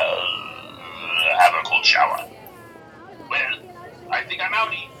shall have a cold shower. Well, I think I'm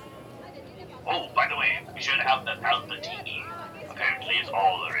outie. Oh, by the way, we should have the Palpatine. Apparently it's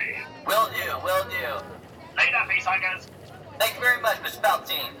all the rage. Will do. Later, facehuggers. Thank you very much, Mr.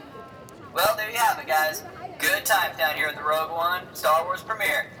 Palpatine. Well, there you have it, guys. Good times down here at the Rogue One Star Wars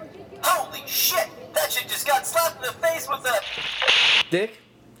premiere. Holy shit! That shit just got slapped in the face with a...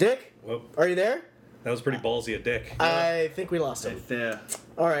 Dick, Whoa, are you there? that was pretty ballsy of Dick. I think we lost him. Yeah.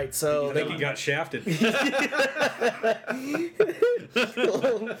 All right, so I think he got shafted.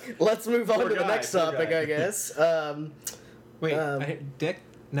 let's move on Poor to the guy, next poor topic, guy. I guess. Wait, Dick?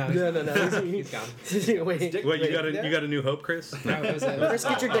 No, he's gone. Wait, What, you got a new hope, Chris? No, it was a, Chris,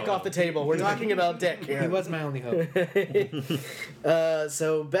 get your dick off the table. We're talking about Dick he here. was my only hope.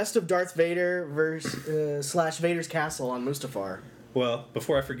 So, best of Darth Vader versus / Vader's castle on Mustafar. Well,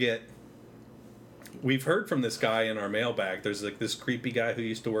 before I forget, we've heard from this guy in our mailbag. There's like this creepy guy who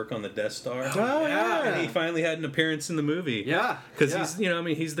used to work on the Death Star. Oh, yeah. And he finally had an appearance in the movie. Yeah. Because yeah.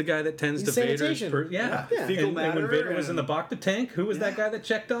 he's the guy that tends He's to Vader's... sanitation. Yeah. Yeah. Fecal And when matter Vader was in and- the Bacta tank, who was that guy that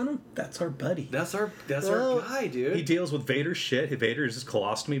checked on him? That's our buddy. That's our Well, guy, dude. He deals with Vader's shit. Vader is his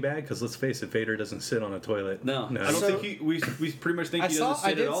colostomy bag, because let's face it, Vader doesn't sit on a toilet. No, I don't So- think we pretty much think he doesn't sit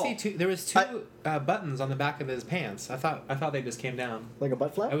I at did all. see two. There was two buttons on the back of his pants. I thought they just came down. Like a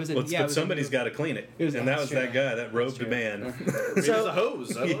butt flap? I was in, Well, yeah, but it was somebody's in- got to clean it. It was- And that that's was true. that guy, that robed true. man. Maybe So- it's a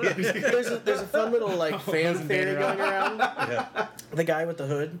hose. I don't know. There's a fun little like fan Wasn't theory Vader going around. Yeah. The guy with the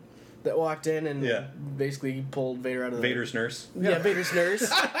hood that walked in and Yeah. basically pulled Vader out of the Vader's nurse. Yeah, Vader's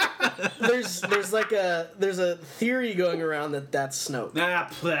nurse. there's a theory going around that that's Snoke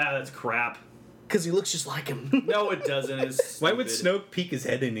That's crap. because he looks just like him. No, it doesn't. It's Why would stupid. Snoke peek his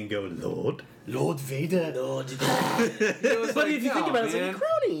head in and go, Lord? Lord Vader. Lord. You know, it's But like, if you think no, about it, it's man. like a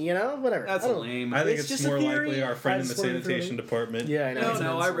crony, you know, whatever. That's I don't know. lame. I think It's it's, just a more theory. likely our friend I in the just wanted to throw it sanitation in. department. Yeah, I know. No, It's I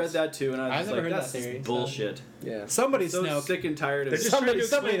nonsense. read that too, and I was I've just never like, heard that's that theory, so- bullshit. Yeah. Somebody's So Snoke. sick and tired of They're it. just trying to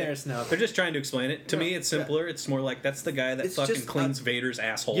Somebody explain there it. is Snoke. They're just trying to explain it. To me, it's simpler. It's more like that's the guy that It's fucking just cleans Vader's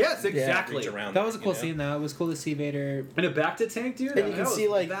asshole. Yes, exactly. Reach around That was a there, cool you know? scene, though. It was cool to see Vader. And a back to tank, dude. And you can see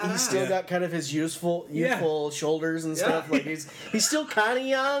like badass. he's still got kind of his youthful shoulders and stuff. Yeah. Like he's still kind of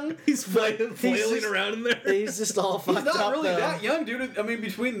young. He's flailing just- around in there. He's just all fucked He's not up. really though. that young, dude. I mean,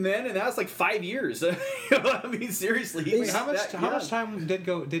 between then and that's like 5 years. I mean, seriously. Wait, he's How much? that How young. much time did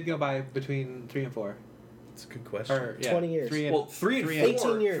go by between 3 and 4? That's a good question. Or yeah, 20 years. 3 and, Well, 3 and 4.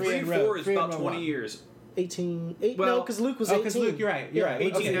 18 years. 3 and Three in 4 is row, about three in row 20 one. years. 18. Well- No, because Luke was 18. because Luke, you're right. You're right.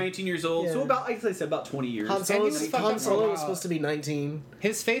 18, Okay. 19 years old. So Yeah. about, like I said, about 20 years. Han And Solo, he was fucked Han up for a Solo was while. supposed to be 19.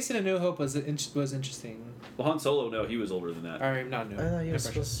 His face in A New Hope was interesting. Well, Han Solo, no, he was older than that. Or not I New. thought he was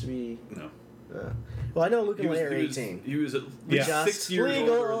Never- supposed to be. No. Well, I know Luke and He was, Leia are he was, 18. he was at Yeah. least 6 years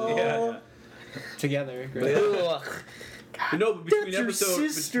Legal. older than Yeah. together. Great. Ugh. But no, but between That's your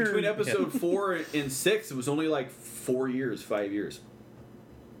sister. between episode 4 and 6, it was only like 5 years.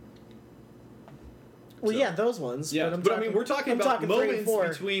 Well, So- yeah, those ones. Yeah, I'm but I mean, we're talking I'm about talking 3 and moments 4.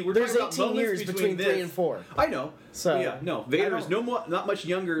 between. We're There's talking about 18 moments years between 3 this. and 4. I know. So Yeah, no, Vader is not much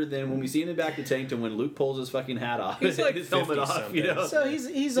younger than when we see him in Back to Tank and when Luke pulls his fucking hat off, He's like his helmet 50 off, you know. something. So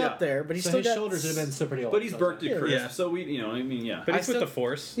he's Yeah. up there, but he's So still his got shoulders would have been still pretty old. But he's burnt to Yeah. crisp, Yeah. so we, you know, I mean, yeah. But I he's with still- the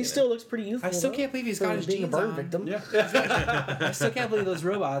Force. He still looks pretty youthful. I still though, can't believe he's for got his being a jeans burn on. victim. Yeah. I still can't believe those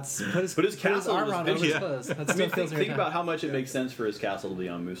robots put his castle armor was on big. over his Yeah. clothes. That I still mean, feels think very about how much it makes sense for his castle to be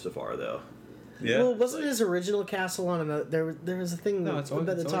on Mustafar, though. Yeah. Well, wasn't his original castle on another? There was a thing No, that, it's always-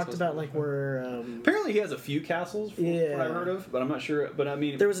 that it's always talked about supposed like to be. where Apparently, he has a few castles, from Yeah. what I've heard of, but I'm not sure. But I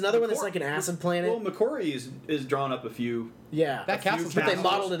mean, there was another one that's McCor- like an acid planet. Well, McCory is drawn up a few. Yeah, That castle's but they castles.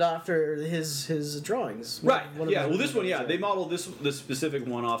 modeled it after his drawings. Right. One of Yeah. the- Well, this one, yeah, they modeled this specific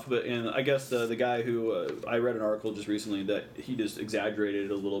one off, but and I guess the guy who I read an article just recently that he just exaggerated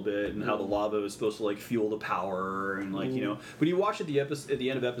it a little bit and how the lava is supposed to like fuel the power and like you know. But you watch at the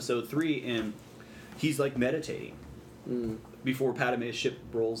end of episode 3 and he's like meditating before Padme's ship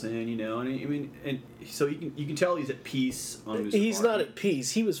rolls in, you know, and I mean, and so you can tell he's at peace on Mustafar. He's not at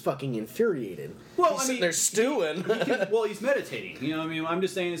peace. He was fucking infuriated. Well, he's I sitting mean, there stewing. well, he's meditating. You know, what I mean, I'm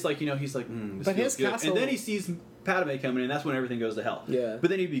just saying it's like you know, he's like, this But feels his good. castle- and then he sees Padme coming in. That's when everything goes to hell. Yeah. But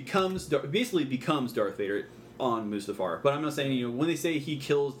then he basically becomes Darth Vader on Mustafar. But I'm not saying, when they say he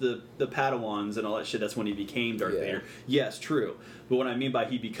kills the Padawans and all that shit, that's when he became Darth Vader. Yes, true. But what I mean by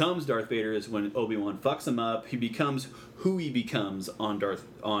he becomes Darth Vader is when Obi-Wan fucks him up, he becomes who he becomes on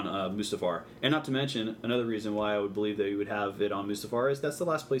Mustafar. And not to mention, another reason why I would believe that he would have it on Mustafar is that's the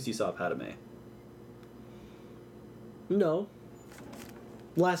last place he saw Padme. No.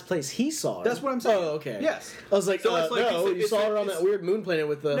 Last place he saw her. That's what I'm saying. Oh, okay. Yes. I was like, So it's like- no, it's- you saw it's- her on it's- that weird moon planet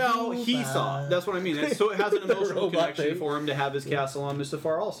with the... No, he saw. That's what I mean. So it has an emotional Robot connection thing. for him to have his castle on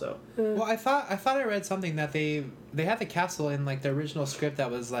Mustafar also. Well, I thought I read something that they had the castle in like the original script that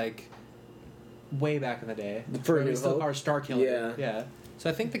was like way back in the day. For where A it New was still Hope? called Star Killer. Yeah. Yeah. So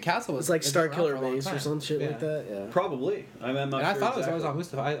I think the castle was It's like has Star been around Killer for a long Base or time. some shit like that, yeah. Probably. I'm not And sure I thought it was always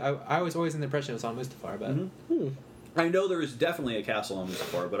exactly. on Mustafar. I was always in the impression it was on Mustafar, but I know there is definitely a castle on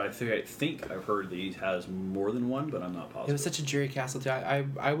Mustafar, but I think I've heard that he has more than one, but I'm not positive. it was such a dreary castle too.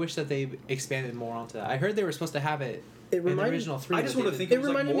 I wish that they expanded more onto that. I heard they were supposed to have it in the reminded- original 3. I just but want to they think didn't. it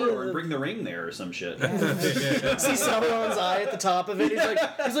was like reminded me Mordor of- and bring the ring there or some shit. See Sauron's eye at the top of it.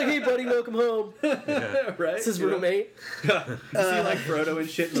 He's like, hey, buddy, welcome home. Right? It's his You know? roommate. You see like Frodo and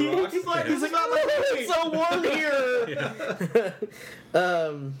shit in the rocks. He's like, it's so warm here.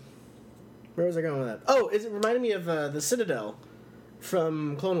 Where was I going with that? Oh, it reminded me of the Citadel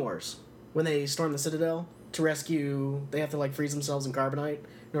from Clone Wars. When they storm the Citadel to rescue, they have to like freeze themselves in carbonite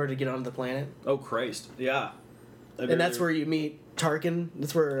in order to get onto the planet. Oh Christ! Yeah. And that's where you meet Tarkin.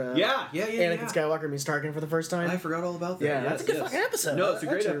 That's where Anakin Skywalker meets Tarkin for the first time. I forgot all about that. Yeah, that's a good fucking episode. No, it's a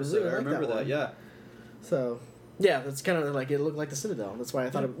great Actually, I episode. really I like remember that that. one. Yeah. So, yeah, that's kind of like it looked like the Citadel. That's why I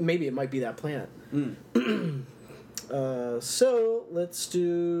thought maybe it might be that planet. So let's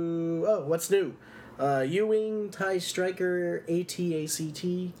do. Oh, what's new? U-wing, TIE Striker, AT-ACT,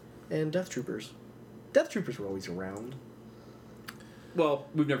 and Death Troopers. Death Troopers were always around. Well,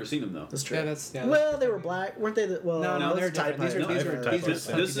 we've never seen them though. That's true. Yeah, that's well, they were black, weren't they? Well, No, they're TIE different. These are- pilots. these are- TIE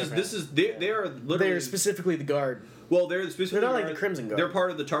these are- pilots. This is they are literally They're specifically the Guard. well they're specifically They're not like the Crimson Guard. They're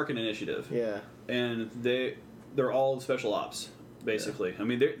part of the Tarkin Initiative. Yeah. And they're all special ops basically. I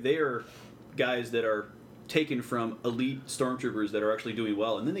mean they are guys that are taken from elite stormtroopers that are actually doing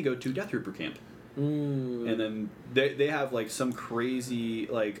well, and then they go to Death Trooper camp. And then they have like some crazy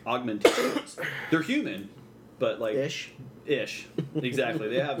like augmentations. They're human, but like Ish. Exactly.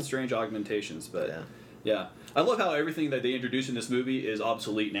 They have strange augmentations, but yeah. I love how everything that they introduce in this movie is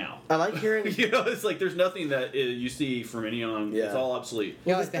obsolete now. I like hearing. It's like there's nothing that you see from any on. Yeah. It's all obsolete.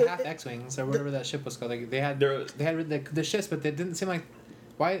 Yeah, like the half X-wings or whatever that ship was called. Like they had the ships, but they didn't seem like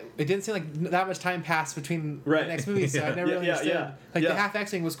it didn't seem like that much time passed between Right. the next movie. So I never really understood. yeah. Like Yeah. the half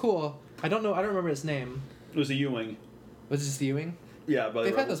X-wing was cool. I don't remember its name. It was a U-wing. Was it just the U-wing? Yeah, but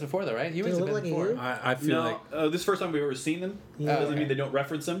They've had those before though, right? U-wings it have look been like a before. U? I feel No, like this is the first time we've ever seen them. Yeah. Doesn't okay. mean they don't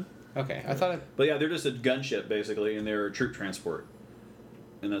reference them. Okay, I thought it. But yeah, they're just a gunship basically, and they're troop transport,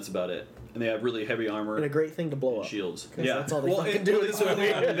 and that's about it. And they have really heavy armor And a great thing to blow and up. shields. 'Cause that's all they fucking do in this movie.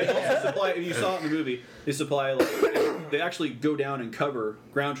 They also supply. If you saw it in the movie, they supply like they actually go down and cover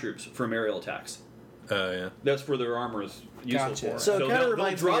ground troops from aerial attacks. yeah. That's where their armor is useful Gotcha. for. So it kinda they'll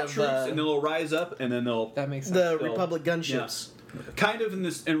reminds me drop of, troops uh, and then they'll rise up and then they'll That makes sense. The So, Republic gunships. kind of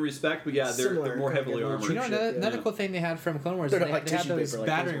in respect, but yeah, they're Similar, more heavily kind of armored. You know, ship, another yeah. cool thing they had from Clone Wars. They're They, not like they had tissue those paper like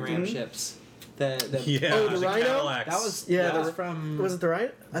battering those ram ones. ships. Yeah. Oh, the Rhino? Cadillacs. That was Yeah, that was the- from. Was it the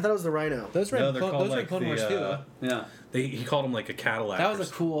Rhino? I thought it was the Rhino. Those were No, in they're Clone, called those were in like Clone Wars the, too. Yeah. he called them like a Cadillac. That was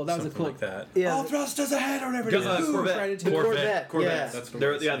or a cool- that was a something cool- like that. Yeah. All thrusters ahead or whatever. Corvette. Right into The the Corvette. Corvettes. Yeah. That's what it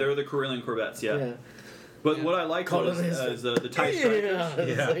They're was. they're the Corellian Corvettes. Yeah. Yeah. But Yeah. what I like Call was it is the TIE Strikers.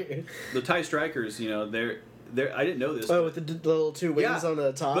 Yeah. The TIE Strikers. You know, they're I didn't know this. Oh, with the little two wings Yeah, on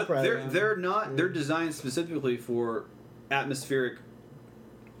the top, but right? they're not. They're designed specifically for atmospheric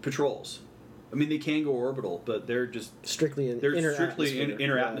patrols. I mean, they can go orbital, but they're just strictly in they're inner strictly in atmosphere.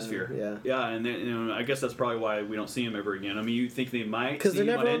 inner Yeah, atmosphere. Yeah. yeah, and then, I guess that's probably why we don't see them ever again. I mean, you think they might Because see they're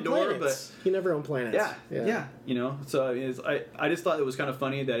them never on on Endor, planets. You never own planets. but yeah, So I mean, I just thought it was kind of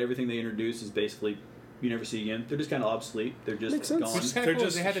funny that everything they introduce is basically you never see again. They're just kind of obsolete. They're just Makes sense. gone. Which is kind They're of cool.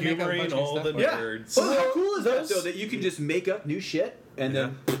 just They had to make up a bunch humoring of all stuff. the with it. nerds. Well, how cool is that Those- though? That you can just make up new shit and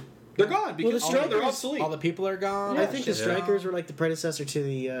then they're gone the because they're Strikers- obsolete. All the people are gone. I all think the the shit's Strikers gone. were like the predecessor to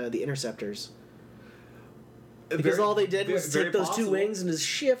the Interceptors. Because Very- all they did was very take those two possible. wings and just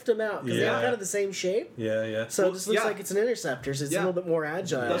shift them out. Because Yeah. they're kind of the same shape. Yeah, yeah. So Well, it just looks yeah. like it's an Interceptors. It's Yeah. a little bit more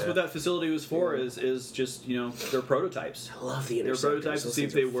agile. That's what that facility was for. Is just they're prototypes. I love the They're Interceptors. prototypes to Those see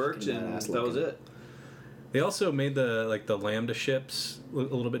if things they are worked, fucking and badass that was looking. it. They also made the Lambda ships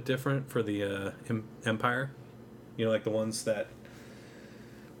look a little bit different for the Empire. You know, like the ones that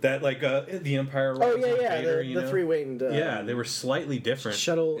That like the Empire. Oh Rises on yeah, Vader, you the know? three-winged. Yeah, they were slightly different.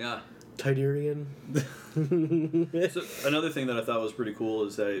 Shuttle Yeah. Tiderian. So another thing that I thought was pretty cool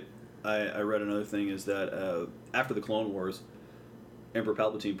is that I read another thing is that after the Clone Wars, Emperor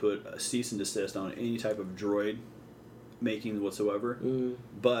Palpatine put a cease and desist on any type of droid making whatsoever,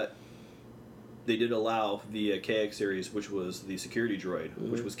 but they did allow the KX series, which was the security droid,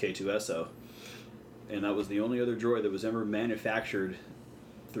 which was K2SO, and that was the only other droid that was ever manufactured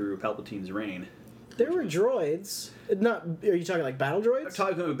through Palpatine's reign. There were droids. Not. Are you talking like battle droids? I'm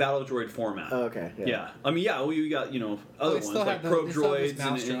talking about battle droid format. Oh, okay. Yeah. I mean, yeah, we got, other they ones still like have probe they still have those droids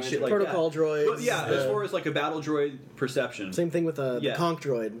mouse and droids. shit like Protocol that. droids. But yeah, as far as like a battle droid perception. Same thing with the Yeah. conch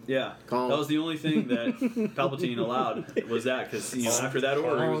droid. Yeah. Calm. That was the only thing that Palpatine allowed was that, because, after that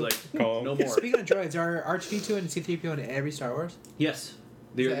order, he was like, Calm. no more. Speaking of droids, are R2D2 and C-3PO in every Star Wars? Yes.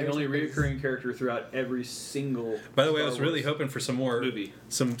 They're Is that the only every- reoccurring character throughout every single By the way, I Star was really Wars hoping for some more movie.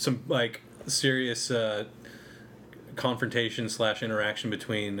 some like serious confrontation / interaction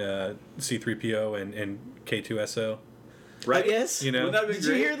between C-3PO and K2SO. Right? I guess. You know? Wouldn't that be Did you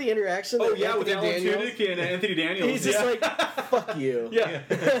great? hear the interaction? Oh, that yeah, with Anthony Alan Daniels? Tudyk and Anthony Daniels. He's just yeah. like, fuck you. Yeah.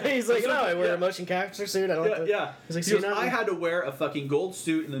 He's like, no, I wear Yeah. a motion capture suit. I don't Yeah, have to. yeah. He's like, He so goes, you're not- I had to wear a fucking gold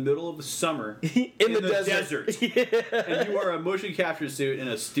suit in the middle of the summer in the desert. and you wore a motion capture suit in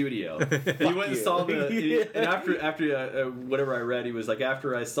a studio. And you went and saw the. Yeah. And after whatever I read, he was like,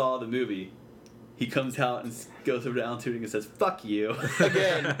 after I saw the movie, he comes out and goes over to Alan Tudyk and says, "Fuck you."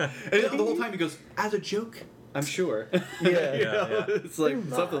 Again. And the whole time he goes, as a joke, I'm sure. Yeah. You know? Yeah. It's like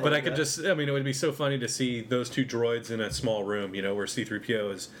something. But like I could that. just, I mean, it would be so funny to see those two droids in a small room, where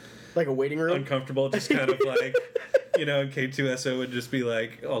C-3PO is Like a waiting room. uncomfortable, just kind of like, and K2SO would just be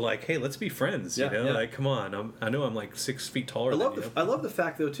like, hey, let's be friends, Yeah, yeah. like, come on, I know I'm like 6 feet taller I than love you. I love the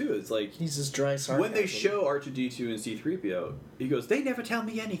fact though too. It's like He's just dry sarcasm. when they show R2D2 and C-3PO, he goes, "They never tell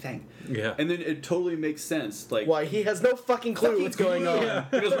me anything." Yeah. And then it totally makes sense. Like Why he has no fucking clue fucking what's going clue. on. Yeah.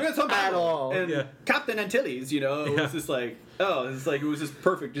 He goes, "We're gonna talk about At all. And Yeah. Captain Antilles, it Yeah. was just like, it was just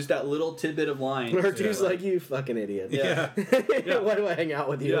perfect. Just that little tidbit of line. R2's like, you fucking idiot. Yeah. Why do I hang out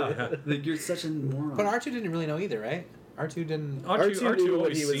with you? Yeah. Like, you're such a moron. But R2 didn't really know either, right? R2 didn't. R2 knew what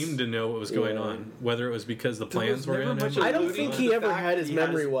always he was- seemed to know what was going Yeah. on, whether it was because the There was plans were never in much him. I don't alluding think to he the ever fact had his he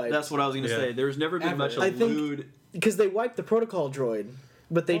memory has- wiped. That's what I was gonna Yeah. say. There's never been Ever. much I think- allude. Because they wiped the protocol droid,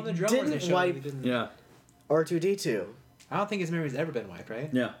 but they Well, in the Drone Wars, didn't they showed wipe he didn't- Yeah. R2D2. I don't think his memory's ever been wiped, right?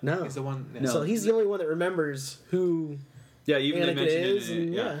 Yeah. No. He's the one. No. So he's the only one that remembers who Yeah. Even they Anakin mentioned is, it.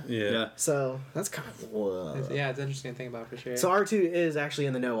 and Yeah. Yeah. So that's kind of Yeah, it's interesting to think about for sure. So R2 is actually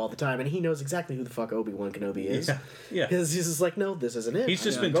in the know all the time, and he knows exactly who the fuck Obi-Wan Kenobi is. Yeah. Because he's just like, no, this isn't it. He's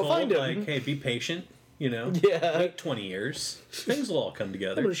just Yeah. been Go told, find him. like, hey, be patient, Yeah. wait 20 years. Things will all come I'm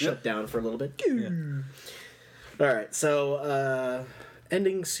together. gonna shut down for a little bit. Yeah. All right, so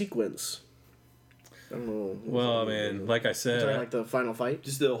ending sequence. I don't know. Well, man, like I Sorry, said, like the final fight.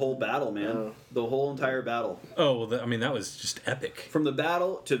 Just the whole battle, man. Oh. The whole entire battle. I mean, that was just epic. From the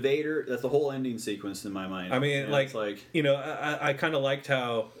battle to Vader, that's the whole ending sequence in my mind. I mean, It's I kind of liked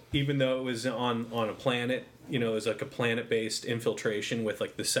how, even though it was on a planet, it was like a planet-based infiltration with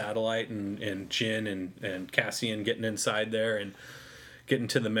like the satellite and Jyn and Cassian getting inside there and getting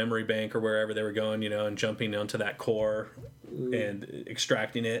to the memory bank or wherever they were going, and jumping onto that core and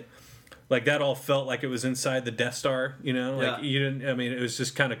extracting it. Like, that all felt like it was inside the Death Star, Like, Yeah. you didn't, I mean, it was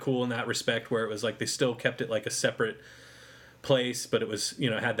just kind of cool in that respect where it was like they still kept it like a separate place, but it was,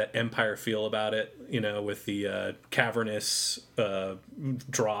 had that Empire feel about it, with the cavernous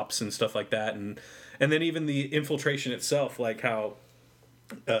drops and stuff like that. And then even the infiltration itself, like how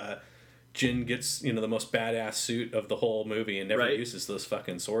Jyn gets, the most badass suit of the whole movie and never Right. uses those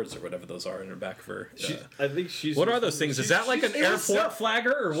fucking swords or whatever those are in her back of her. I think she's. What are those things? Is that like an airport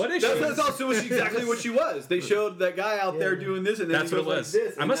flagger or what is she? That's also exactly what she was. They showed that guy out there doing this, and then That's he what it goes was. like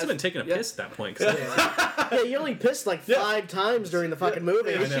this. I and must have been that's- taking a yeah. piss at that point. 'Cause Yeah, you only pissed like 5 times during the fucking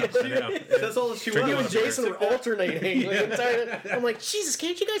movie. I know. That's all she Drinking You was. and Jason were alternating. The entire, I'm like, Jesus,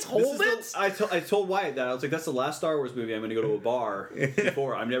 can't you guys This hold is it? the- I told Wyatt that. I was like, that's the last Star Wars movie I'm going to go to a bar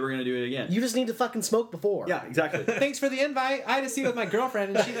before. I'm never going to do it again. You just need to fucking smoke before. Yeah, exactly. Thanks for the invite. I had to see it with my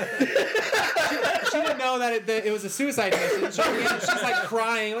girlfriend, and she didn't know that it was a suicide mission. She's like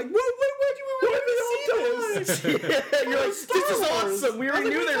crying, like, why'd you see this? Yeah, you're like, this is awesome. We already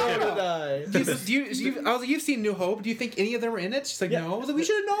knew they were all gonna die. I was like, you've seen New Hope. Do you think any of them were in it? She's like, no. I was like, we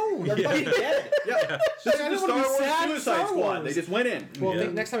should have known. They're fucking dead. Yeah. I This is the don't Star wanna be Wars sad in Suicide Star Squad. Wars. They just went in. Well, Yeah.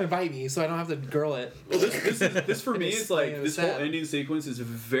 next time invite me so I don't have to girl it. Well, this for me It was is like sad. this whole ending sequence is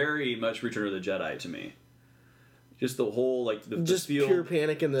very much Return of the Jedi to me. Just the whole like the Just field. pure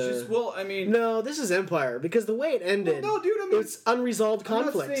panic in the. Just, well, I mean, No, this is Empire because the way it ended. Well, no, dude, I mean, it's unresolved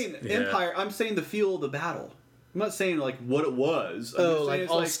conflict. I'm not saying Yeah. Empire. I'm saying the feel of the battle. I'm not saying like what it was. I'm Oh, just saying like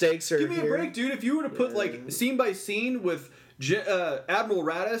it's all stakes are Give me here? a break, dude. If you were to put like scene by scene with Admiral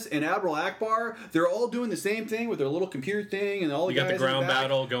Raddus and Admiral Akbar, they're all doing the same thing with their little computer thing, and all the You got guys the in ground back.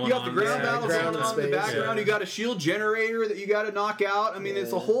 battle going You got the on ground there. battle Ground going on in the space, background. yeah. You got a shield generator that you got to knock out. I mean, it's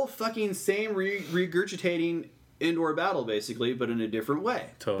the whole fucking same regurgitating indoor battle basically, but in a different way.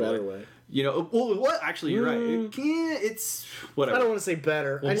 Totally. Better way. You know, well, what? Actually, you're right. It's whatever. I don't want to say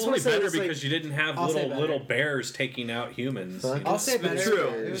better. Well, I it's just only want to say better it's like- because you didn't have I'll say little better. bears taking out humans. Fuck. you know? I'll say better. True,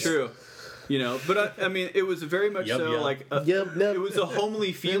 It was- true. You know, but I mean, it was very much Yup, so yup. like Yup, yup. it was a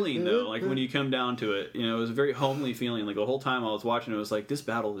homely feeling though. Like when you come down to it, you know, it was a very homely feeling. Like the whole time I was watching, it was like this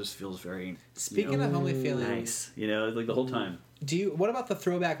battle just feels very Speaking of homely feelings, nice. You know, like the whole time. what about the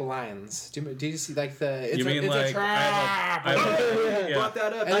throwback lines? Do you see like the? It's You mean like I trap. have a, Yeah. yeah. Brought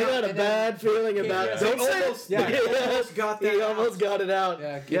that up. I got a And then- bad feeling about. Yeah. Don't say it. Almost- yeah, almost got that He out. almost got it out.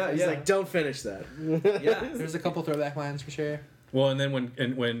 Yeah, He's yeah. like, don't finish that. Yeah. There's a couple throwback lines for sure. Well, and then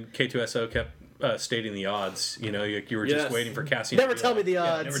when K2SO kept stating the odds, you know, you were just Yes. waiting for Cassian. Never to be tell like, me the yeah,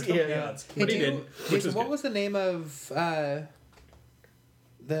 odds. never tell me the Yeah. odds. Hey, But he do you- did. Which Jason, was what good. was the name of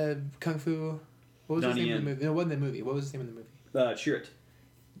the kung fu? What was his Donnie name in the Yen. movie? No, it wasn't the movie. What was his name in the movie? Chirrut.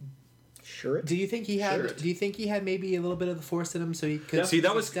 Sure. Do you think he had? Sure. Do you think he had maybe a little bit of the force in him, so he could? See,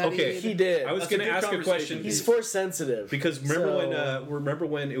 that was- studied? okay. He did. I was That's a going to good ask a conversation. question. He's force sensitive. Because remember So-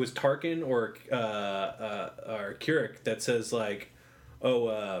 when it was Tarkin or Keurig that says like,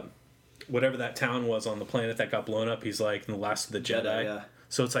 whatever that town was on the planet that got blown up, he's like the last of the Jedi. Yeah.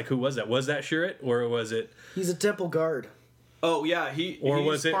 So it's like, who was that? Was that Chirrut or was it, He's a temple guard. Oh yeah, Or he's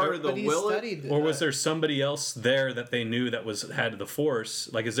was it- part of the But he Willet? studied. or was there somebody else there that they knew that had the Force?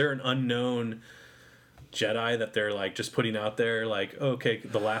 Like, is there an unknown Jedi that they're like just putting out there? Like, okay,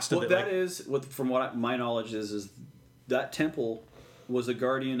 the last of Well, it. that Like, is what, from what my knowledge is that temple was a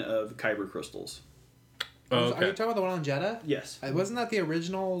guardian of kyber crystals. oh, Are you okay. talking about the one on Jeddah? Yes. Wasn't that the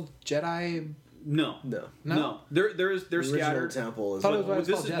original Jedi? No. No. No. They're The original scattered. temple is. Thought it was what- what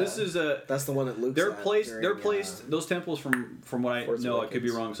it's called, This is a. that's the one that Luke's They're at placed. during, They're placed. Those temples, from what I Force know, I could be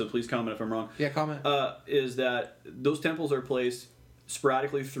Awakens. wrong. So please comment if I'm wrong. Yeah, comment. Is that those temples are placed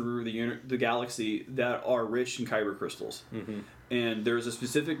sporadically through the galaxy that are rich in kyber crystals, and there's a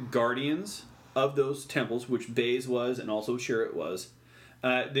specific guardians of those temples, which Baze was, and also Chirrut was.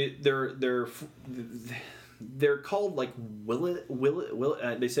 They're called like Willet.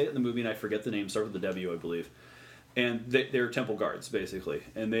 They say it in the movie, and I forget the name. Start with the W, I believe. And they're temple guards basically,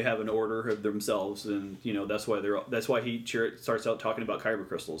 and they have an order of themselves, and you know that's why Chirrut starts out talking about kyber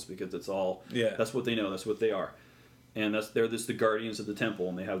crystals, because it's all Yeah. that's what they know, that's what they are, and they're the guardians of the temple,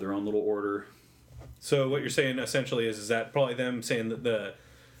 and they have their own little order. So what you're saying essentially is that probably them saying that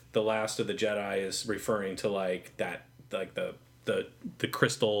the last of the Jedi is referring to like that, like the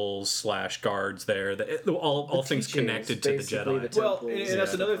crystals / guards there, all things teachings, connected to the basically, Jedi. the Well, temples and and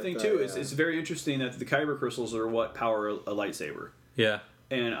that's stuff another like thing that, too. yeah. It's very interesting that the kyber crystals are what power a lightsaber, Yeah,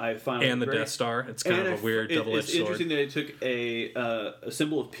 and I found and the very, Death Star. It's kind of a weird double-edged It's sword. interesting that they took a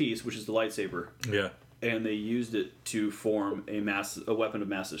symbol of peace, which is the lightsaber, Yeah. and they used it to form a weapon of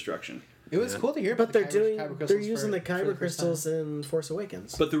mass destruction. It was cool to hear about But they're the doing. kyber They're crystals using for- the for kyber first crystals time. in Force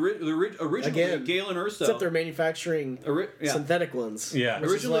Awakens. But originally, Again, Galen Erso, Except they're manufacturing yeah. synthetic ones. Yeah. which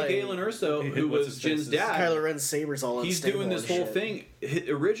is Originally, like Galen Erso, who What's was his Jin's face? dad, Kylo Ren's sabers all he's unstable doing this and whole shit. thing.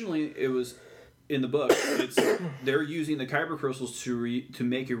 Originally, it was in the book. They're using the kyber crystals to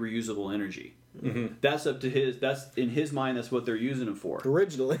make a reusable energy. Mm-hmm. That's up to his. That's in his mind. That's what they're using them for.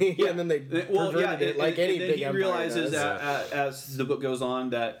 Originally, and then they perverted it like any and then big he empire realizes does. that as the book goes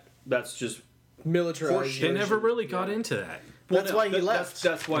on that that's just Militarized. They never version. really got into that. That's why he left.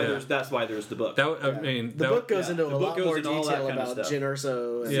 That's why Yeah. that's why there's the book. I mean, The book goes yeah, into the a book lot goes more into all that detail kind of about stuff. Jyn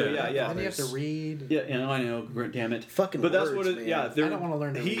Erso. And Yeah. yeah. And you have to read. Yeah, and I know. Damn it. Fucking But that's words, what it. man. Yeah, I don't wanna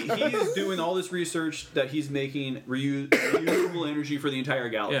learn to He read. is doing all this research that he's making reusable energy for the entire yeah.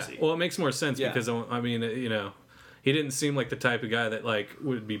 galaxy. Well, it makes more sense Yeah. because I mean, you know, he didn't seem like the type of guy that like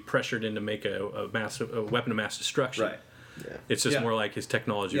would be pressured in to make a weapon of mass destruction. Right. It's just Yeah. more like his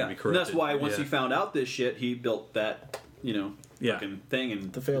technology Yeah, would be and corrupted. that's why once yeah. he found out this shit, he built that Yeah. fucking thing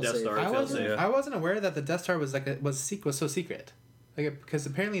and The Death failsafe. Star I wasn't. failsafe. I wasn't aware that the Death Star was was so secret. Like because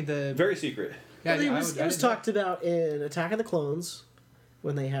apparently the Very secret. yeah, Well, it I was, would- I it was didn't know. talked about in Attack of the Clones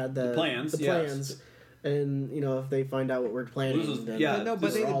when they had the plans, The yes. plans, and if they find out what we're planning, This was- then yeah, No,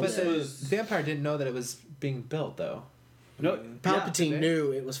 but This all this dead. was the Empire didn't know that it was being built though. no Palpatine yeah.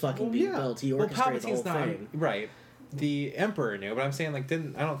 knew it was fucking being built. He orchestrated the whole Palpatine's not thing. right. The Emperor knew, but I'm saying like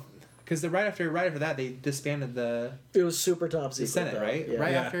Because right after that, they disbanded the It was super top secret. Senate, though. right? Yeah.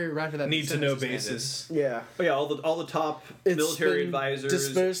 Right Yeah. after that, the Need to Senate know was disbanded. basis. Yeah. Oh yeah, all the top It's military been advisors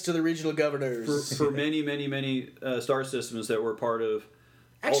dispersed to the regional governors. for many star systems that were part of.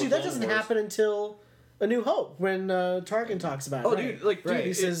 Actually, all that the doesn't Clone Wars. happen until A New Hope when Tarkin talks about it. Oh, Right. dude, like, dude, Right.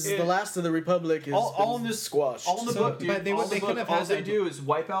 He says it- the last of the Republic is all in this squashed. All in the So, book, dude. but they all would- in they the could book, have all had they that- do is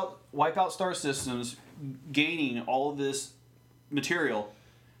wipe out star systems, gaining all of this material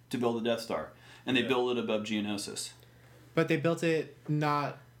to build the Death Star, and they build it above Geonosis. But they built it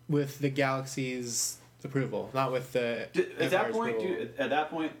not with the galaxy's approval, not with the At that Empire's point, approval. dude. At that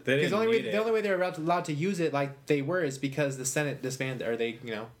point, They Because didn't need it. the only way they were allowed to use it like they were is because the Senate disbanded, or they,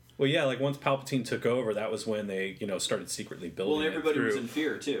 you know. Well, yeah, like once Palpatine took over, that was when they, started secretly building. well, everybody it was through. in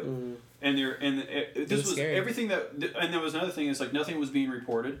fear too, and this was was scary. everything that. And there was another thing is like nothing was being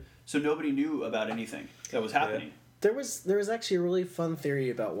reported, so nobody knew about anything that was happening. There was actually a really fun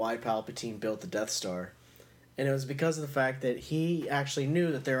theory about why Palpatine built the Death Star. And it was because of the fact that he actually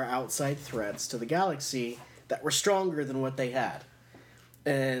knew that there were outside threats to the galaxy that were stronger than what they had.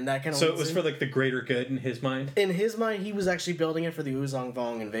 And that kind of So it was for like the greater good in his mind. in his mind, he was actually building it for the Uzong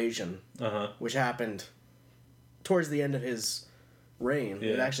Vong invasion, which happened towards the end of his reign.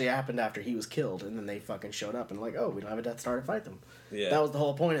 It Yeah. actually happened after he was killed, and then they fucking showed up and like, oh, we don't have a Death Star to fight them. Yeah. That was the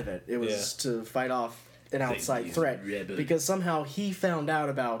whole point of it. It was to fight off an outside threat because somehow he found out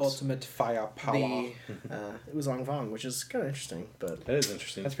about Ultimate firepower. the Uzong Vong, which is kind of interesting, but That is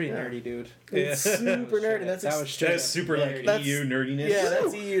interesting. That's pretty Yeah. nerdy, dude. it's super nerdy. That's That was ex- straight That's up super like nerdy. That's- EU nerdiness. yeah,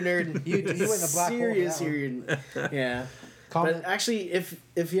 that's EU nerd. You went in the black hole for Serious that one. EU. Yeah. Comment. But actually, if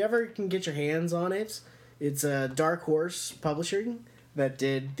you ever can get your hands on it, it's a Dark Horse Publishing that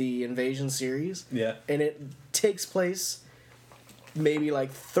did the Invasion series, Yeah. and it takes place maybe like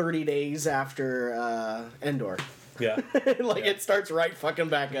 30 days after Endor. Yeah. Like Yeah. it starts right fucking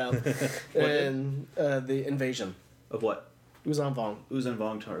back up, and the invasion. Of what? Uzon Vong. Uzan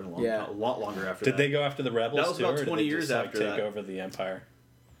Vong started Yeah. a lot longer after Did that. they go after the rebels? That was too, about or did 20 they years just, like, after take that. over the empire?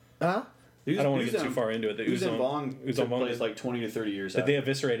 Huh? I don't want to get too far into it. The Uzan Vong Uzon took Vong place did- like 20 to 30 years Did after. they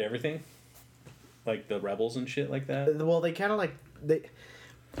eviscerate everything? Like the rebels and shit like that? Well, they kind of like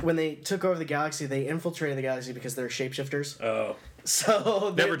when they took over the galaxy, they infiltrated the galaxy because they're shapeshifters. Oh.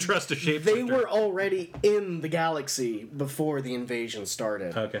 So Never trust a shapeshifter. They were already in the galaxy before the invasion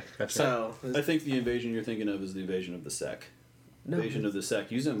started. Okay, gotcha. So I think the invasion you're thinking of is the invasion of the Sec. Invasion of the Sec.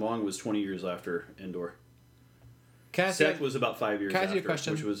 Uzan Vong was 20 years after Endor. Can I ask you, Sec was about 5 years Can I ask you a after,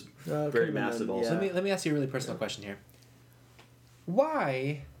 question? which was could've very been massive then, also. yeah. let me ask you a really personal question here.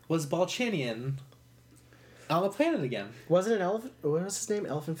 Why was Balchinian on the planet again? wasn't an elephant? What was his name?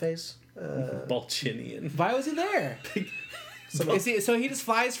 Elephant Face. Balchinian. Why was he there? So he just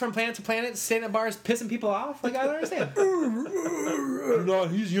flies from planet to planet, standing at bars, pissing people off? Like, I don't understand. No,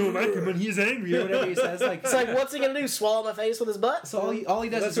 he's united when he's angry. Or whatever he says. Like, It's like, what's he gonna do? Swallow my face with his butt? so all he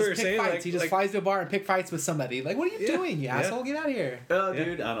does That's is what just you're pick saying, fights. like- He just like- flies to a bar and pick fights with somebody. Like, what are you doing, you asshole? Get out of here.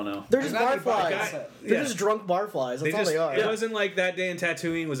 Dude, I don't know. They're just There's bar gotta be flies. guy- They're yeah. just drunk bar flies. That's They all just, they are. It wasn't like that day in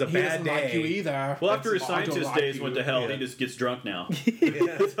Tatooine was a He bad doesn't day. like you either. Well, after his That's- I don't scientist like days you. went to hell, Yeah. he just gets drunk now.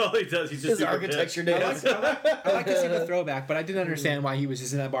 That's all he does. He's just His super architecture pissed. days. I like to see the throwback, but I didn't understand why he was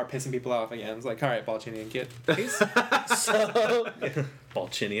just in that bar pissing people off again. It's like, all right, Balchinian, get So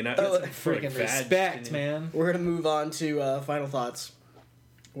Balchinian. freaking respect, man. we're gonna move on to final thoughts.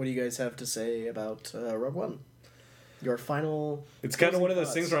 What do you guys have to say about Rogue One? Your final. It's kind of closing one of those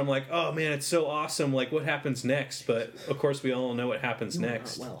thoughts. things where I'm like, oh man, it's so awesome. Like, what happens next? But of course, we all know what happens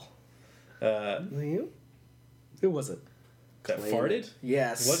next. Well, Uh, you? Who was it? that Claim farted? it.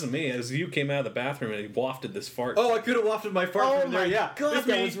 Yes. It wasn't me. It was you came out of the bathroom and he wafted this fart. Oh, I could have wafted my fart Oh from there. my Yeah, god, it was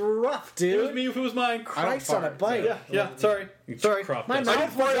that me. was rough, dude. It was me if it was mine. Christ on a fart, bike. so- Yeah, sorry. You Sorry. crop My duster.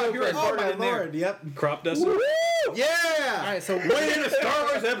 mouth was out here. I open. farted in there. Yep. Crop duster? Woo! Yeah. All right, so Way in a Star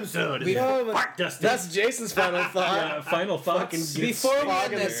Wars episode. Oh, my- Fart dusting. That's Jason's final thought. Yeah, final thoughts. Fucking before we Fog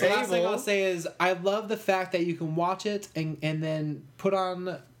end in the this, the last thing table. I'll say is I love the fact that you can watch it and then put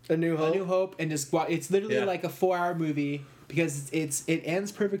on A New Hope. A New Hope and just watch. It's literally Yeah. like a 4-hour movie because it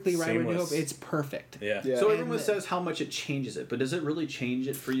ends perfectly right with New Seamless. Hope. It's perfect. Yeah. Yeah. So And everyone the- says how much it changes it, but does it really change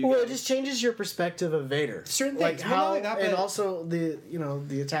it for you? Well, it guys? just changes your perspective of Vader. Certain like things. Well, not how, only that, and but- also the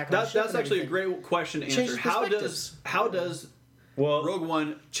attack. On the That's ship and actually a everything. great question to Changes answer. How does Well, Rogue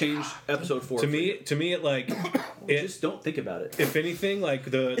One change Episode 4? to for me, you? like, it, Just don't think about it. if anything, like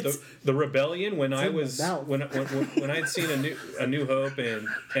the rebellion when I in the was mouth. when I'd seen a New Hope and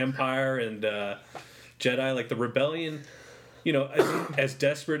Empire and Jedi, like the rebellion, as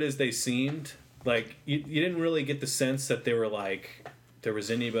desperate as they seemed, like you didn't really get the sense that they were like there was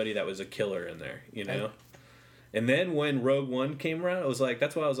anybody that was a killer in there, And then when Rogue One came around, I was like,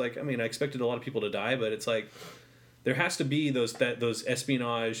 that's why I was like, I mean, I expected a lot of people to die, but it's like, there has to be those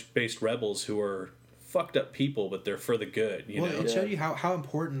espionage-based rebels who are fucked up people, but they're for the good. You know? It showed you how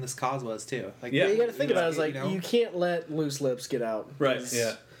important this cause was too. Like, Yeah, you got to think about it. It's like, you know? you can't let loose lips get out. Right. 'cause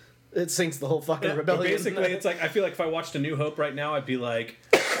Yeah. It sinks the whole fucking But rebellion. basically, it's like, I feel like if I watched A New Hope right now, I'd be like,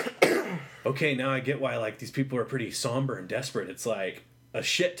 okay, now I get why like these people are pretty somber and desperate. It's like a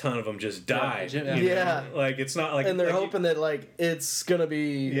shit ton of them just died. Yeah. you know? Yeah. Like it's not like and they're like, hoping that like it's gonna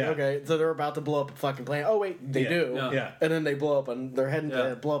be Yeah. okay. So they're about to blow up a fucking plane. Oh wait, they Yeah. do. Yeah. And then they blow up, and they're heading Yeah.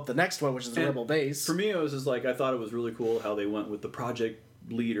 to blow up the next one, which is the And rebel base. For me, it was just like I thought it was really cool how they went with the project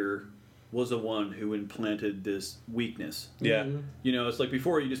leader was the one who implanted this weakness. Yeah. You know, it's like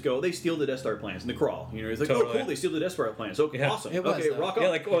before you just go, they steal the Death Star plans in the crawl. You know, it's like, oh, Totally. cool, they steal the Death Star plans. Oh, Yeah. awesome. It was, okay, though. rock on. Yeah,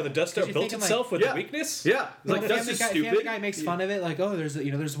 like the Death Star 'Cause you're built thinking, itself like- with Yeah. the weakness. Yeah, it's like Well, that's just stupid. Family Guy makes fun of it, like, oh,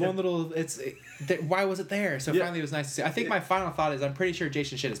 there's one little, why was it there? So Yeah. finally it was nice to see. I think my final thought is I'm pretty sure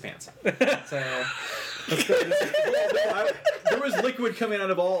Jason shit his pants. So There was liquid coming out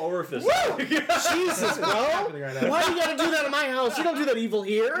of all orifices. Jesus, bro! happening right now. Why do you gotta do that in my house? You don't do that evil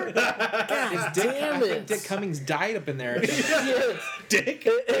here. God Dick, damn I it! think Dick Cummings died up in there. Shit. Dick.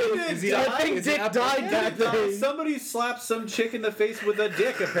 Is he I up? think Is he Dick up died there? that day. Somebody slapped some chick in the face with a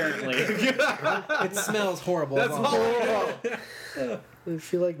dick, apparently. It smells horrible. That's all. I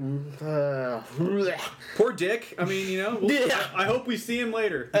feel like. Poor Dick. I mean, you know, Yeah. I hope we see him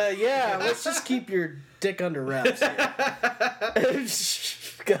later. Yeah, let's just keep your dick under wraps. Here.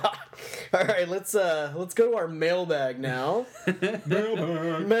 God. All right, let's go to our mailbag now.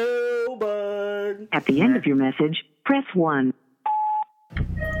 Mailbag. At the end of your message, press 1.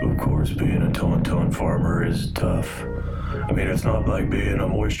 Of course, being a Tauntaun farmer is tough. I mean, it's not like being a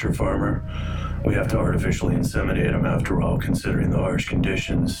moisture farmer. We have to artificially inseminate them after all, considering the harsh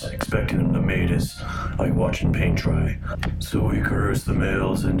conditions. Expecting them to mate is like watching paint dry. So we coerce the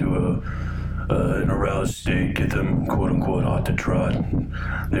males into an aroused state, get them quote-unquote hot to trot.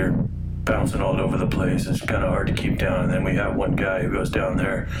 They're bouncing all over the place. It's kind of hard to keep down. And then we have one guy who goes down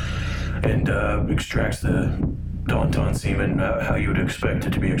there and extracts the Tauntaun semen how you would expect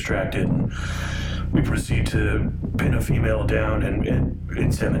it to be extracted. And we proceed to pin a female down and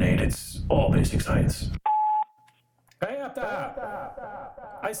inseminate. It's all basic science. Hey up there!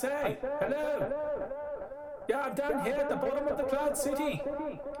 I say, hello! Yeah, I'm down here at the bottom of the Cloud City.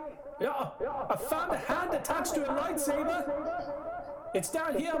 Yeah, I found a hand attached to a lightsaber. It's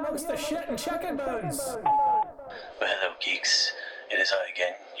down here amongst the shit and chicken bones. Well, hello, geeks. It is I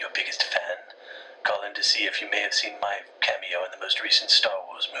again, your biggest fan. Calling to see if you may have seen my cameo in the most recent Star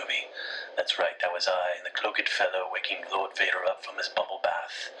Wars movie. That's right, that was I, the cloaked fellow waking Lord Vader up from his bubble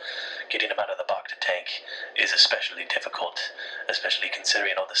bath. Getting him out of the Bacta tank is especially difficult, especially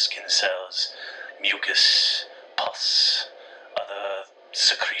considering all the skin cells, mucus, pus, other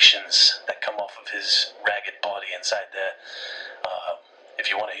secretions that come off of his ragged body inside there. If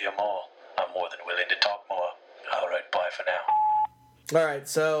you want to hear more, I'm more than willing to talk more. Alright, bye for now. All right,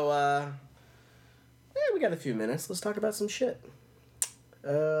 so we got a few minutes. Let's talk about some shit.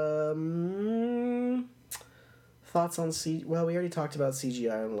 Thoughts on Well, we already talked about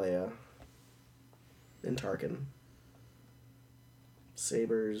CGI on Leia and Tarkin.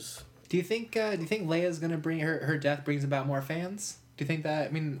 Sabers. Do you think Leia's gonna bring her death brings about more fans? Do you think that?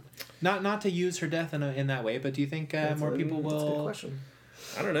 I mean, not to use her death in that way, but do you think more people will? That's a good question.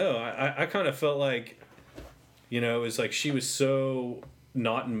 I don't know. I kind of felt like, you know, it was like she was so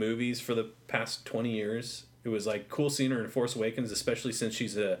not in movies for the past 20 years. It was like cool seeing her in Force Awakens, especially since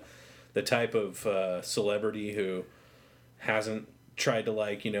she's the type of celebrity who hasn't tried to,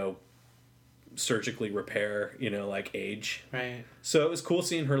 like, you know, surgically repair, you know, like age. Right. So it was cool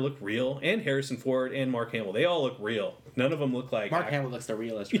seeing her look real, and Harrison Ford and Mark Hamill. They all look real. None of them look like Mark Hamill looks the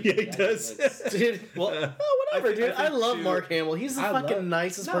realest. Yeah, he does. Dude, Well, whatever, dude. I think love too- Mark Hamill. He's the fucking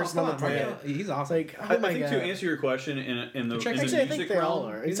nicest person on the planet. He's awesome. Like, oh I my think god. to answer your question in the Actually, I music think they realm, all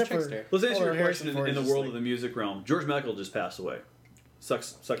are. He's a Except for trickster. let's answer your Harrison question Ford in the is world just of the music realm. George Michael just passed away.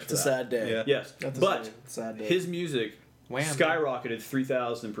 Sucks for It's a that. sad day. Yeah. Yes, That's a but sad day. his music Wham. skyrocketed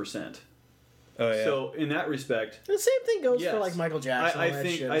 3,000%. Oh yeah. So in that respect, The same thing goes yes. for like Michael Jackson. I and all that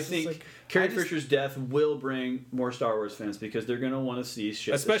think shit. I It's just think like, Carrie I just- Fisher's death will bring more Star Wars fans because they're going to want to see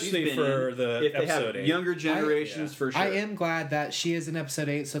shit. that Especially she's been for in. the if they episode have 8. younger generations for sure. I am glad that she is in episode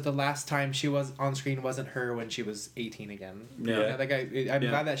 8. So the last time she was on screen wasn't her when she was 18 again. Yeah. You know, like I'm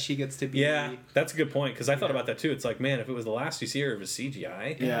glad that she gets to be. Yeah, that's a good point, because I thought about that too. It's like, man, if it was the last you see her, it was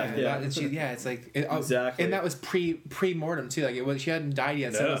CGI. Yeah, Yeah. And she, it's like Exactly. and that was pre mortem too. Like it was, she hadn't died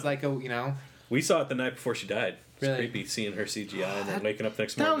yet, so it No. was like a We saw it the night before she died. It's creepy seeing her CGI and then waking up the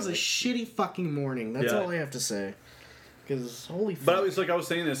next That morning. was a shitty fucking morning. That's Yeah. all I have to say. Because holy fuck. But I was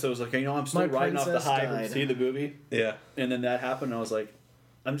saying this. I was like, I'm still My riding off the princess high died. from seeing the movie. Yeah. And then that happened. And I was like,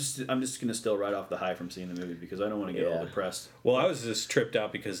 I'm just gonna still ride off the high from seeing the movie because I don't want to get all depressed. Well, I was just tripped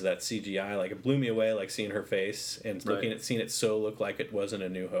out because of that CGI. Like, it blew me away, like, seeing her face and seeing it so look like it wasn't A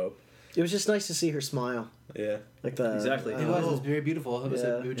New Hope. It was just nice to see her smile. Yeah. Like the... Exactly. It was very beautiful. It was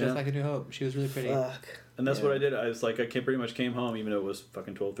Yeah. just like A New Hope. She was really pretty. Fuck. And that's what I did. I was like, pretty much came home, even though it was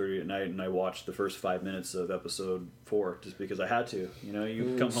fucking 12:30 at night, and I watched the first 5 minutes of episode 4 just because I had to. You know,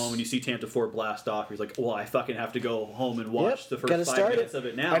 you come home and you see Tantive 4 blast off. You're like, well, I fucking have to go home and watch the gotta first 5 start minutes of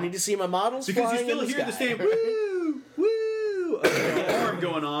it now. I need to see my models because you flying still in hear the sky. same woo, woo, of the alarm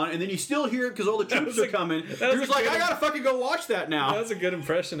going on, and then you still hear it because all the troops are coming. You're just like, I gotta fucking go watch that now. That was a good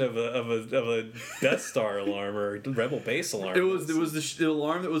impression of a Death Star alarm or Rebel base alarm. It was the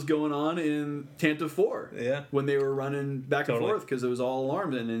alarm that was going on in Tantive 4. Yeah. When they were running back and Totally. forth because it was all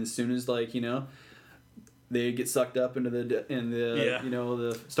alarmed, and then as soon as they get sucked up into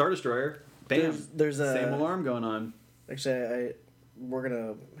the Star Destroyer, bam, There's a... same alarm going on. Actually, we're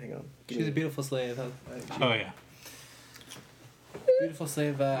gonna... Hang on. She's a beautiful slave. Oh, yeah. Beautiful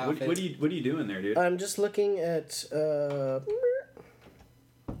slave outfit. What are you doing there, dude? I'm just looking at...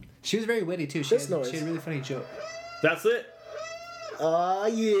 She was very witty, too. She This had noise. a really funny joke. That's it.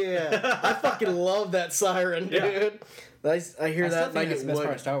 Yeah. I fucking love that siren, dude. Yeah. I hear I that still and I think get it's the best wood.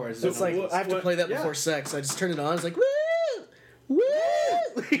 part of Star Wars. So it's like, I have to play that before sex. I just turn it on. It's like, woo! Woo!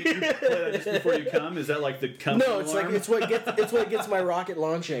 Play that just before you come. Is that like the cum No, it's alarm? like it's what gets my rocket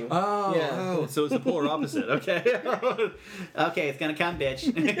launching. Oh, Yeah. Oh, so it's the polar opposite. Okay. Okay, it's gonna come, bitch.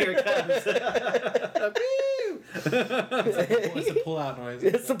 Here it comes. It's a pull-out noise.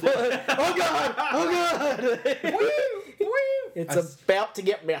 It's the oh god! Oh god! It's about to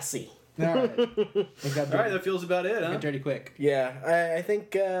get messy. All right. It got All right, that feels about it, huh? got dirty quick. Yeah, I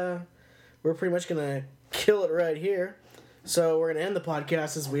think we're pretty much gonna kill it right here. So we're gonna end the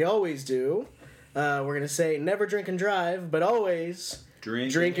podcast as we always do. We're gonna say never drink and drive, but always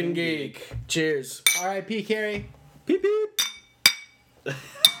drink and geek. Cheers. R.I.P. Carrie. Peep peep.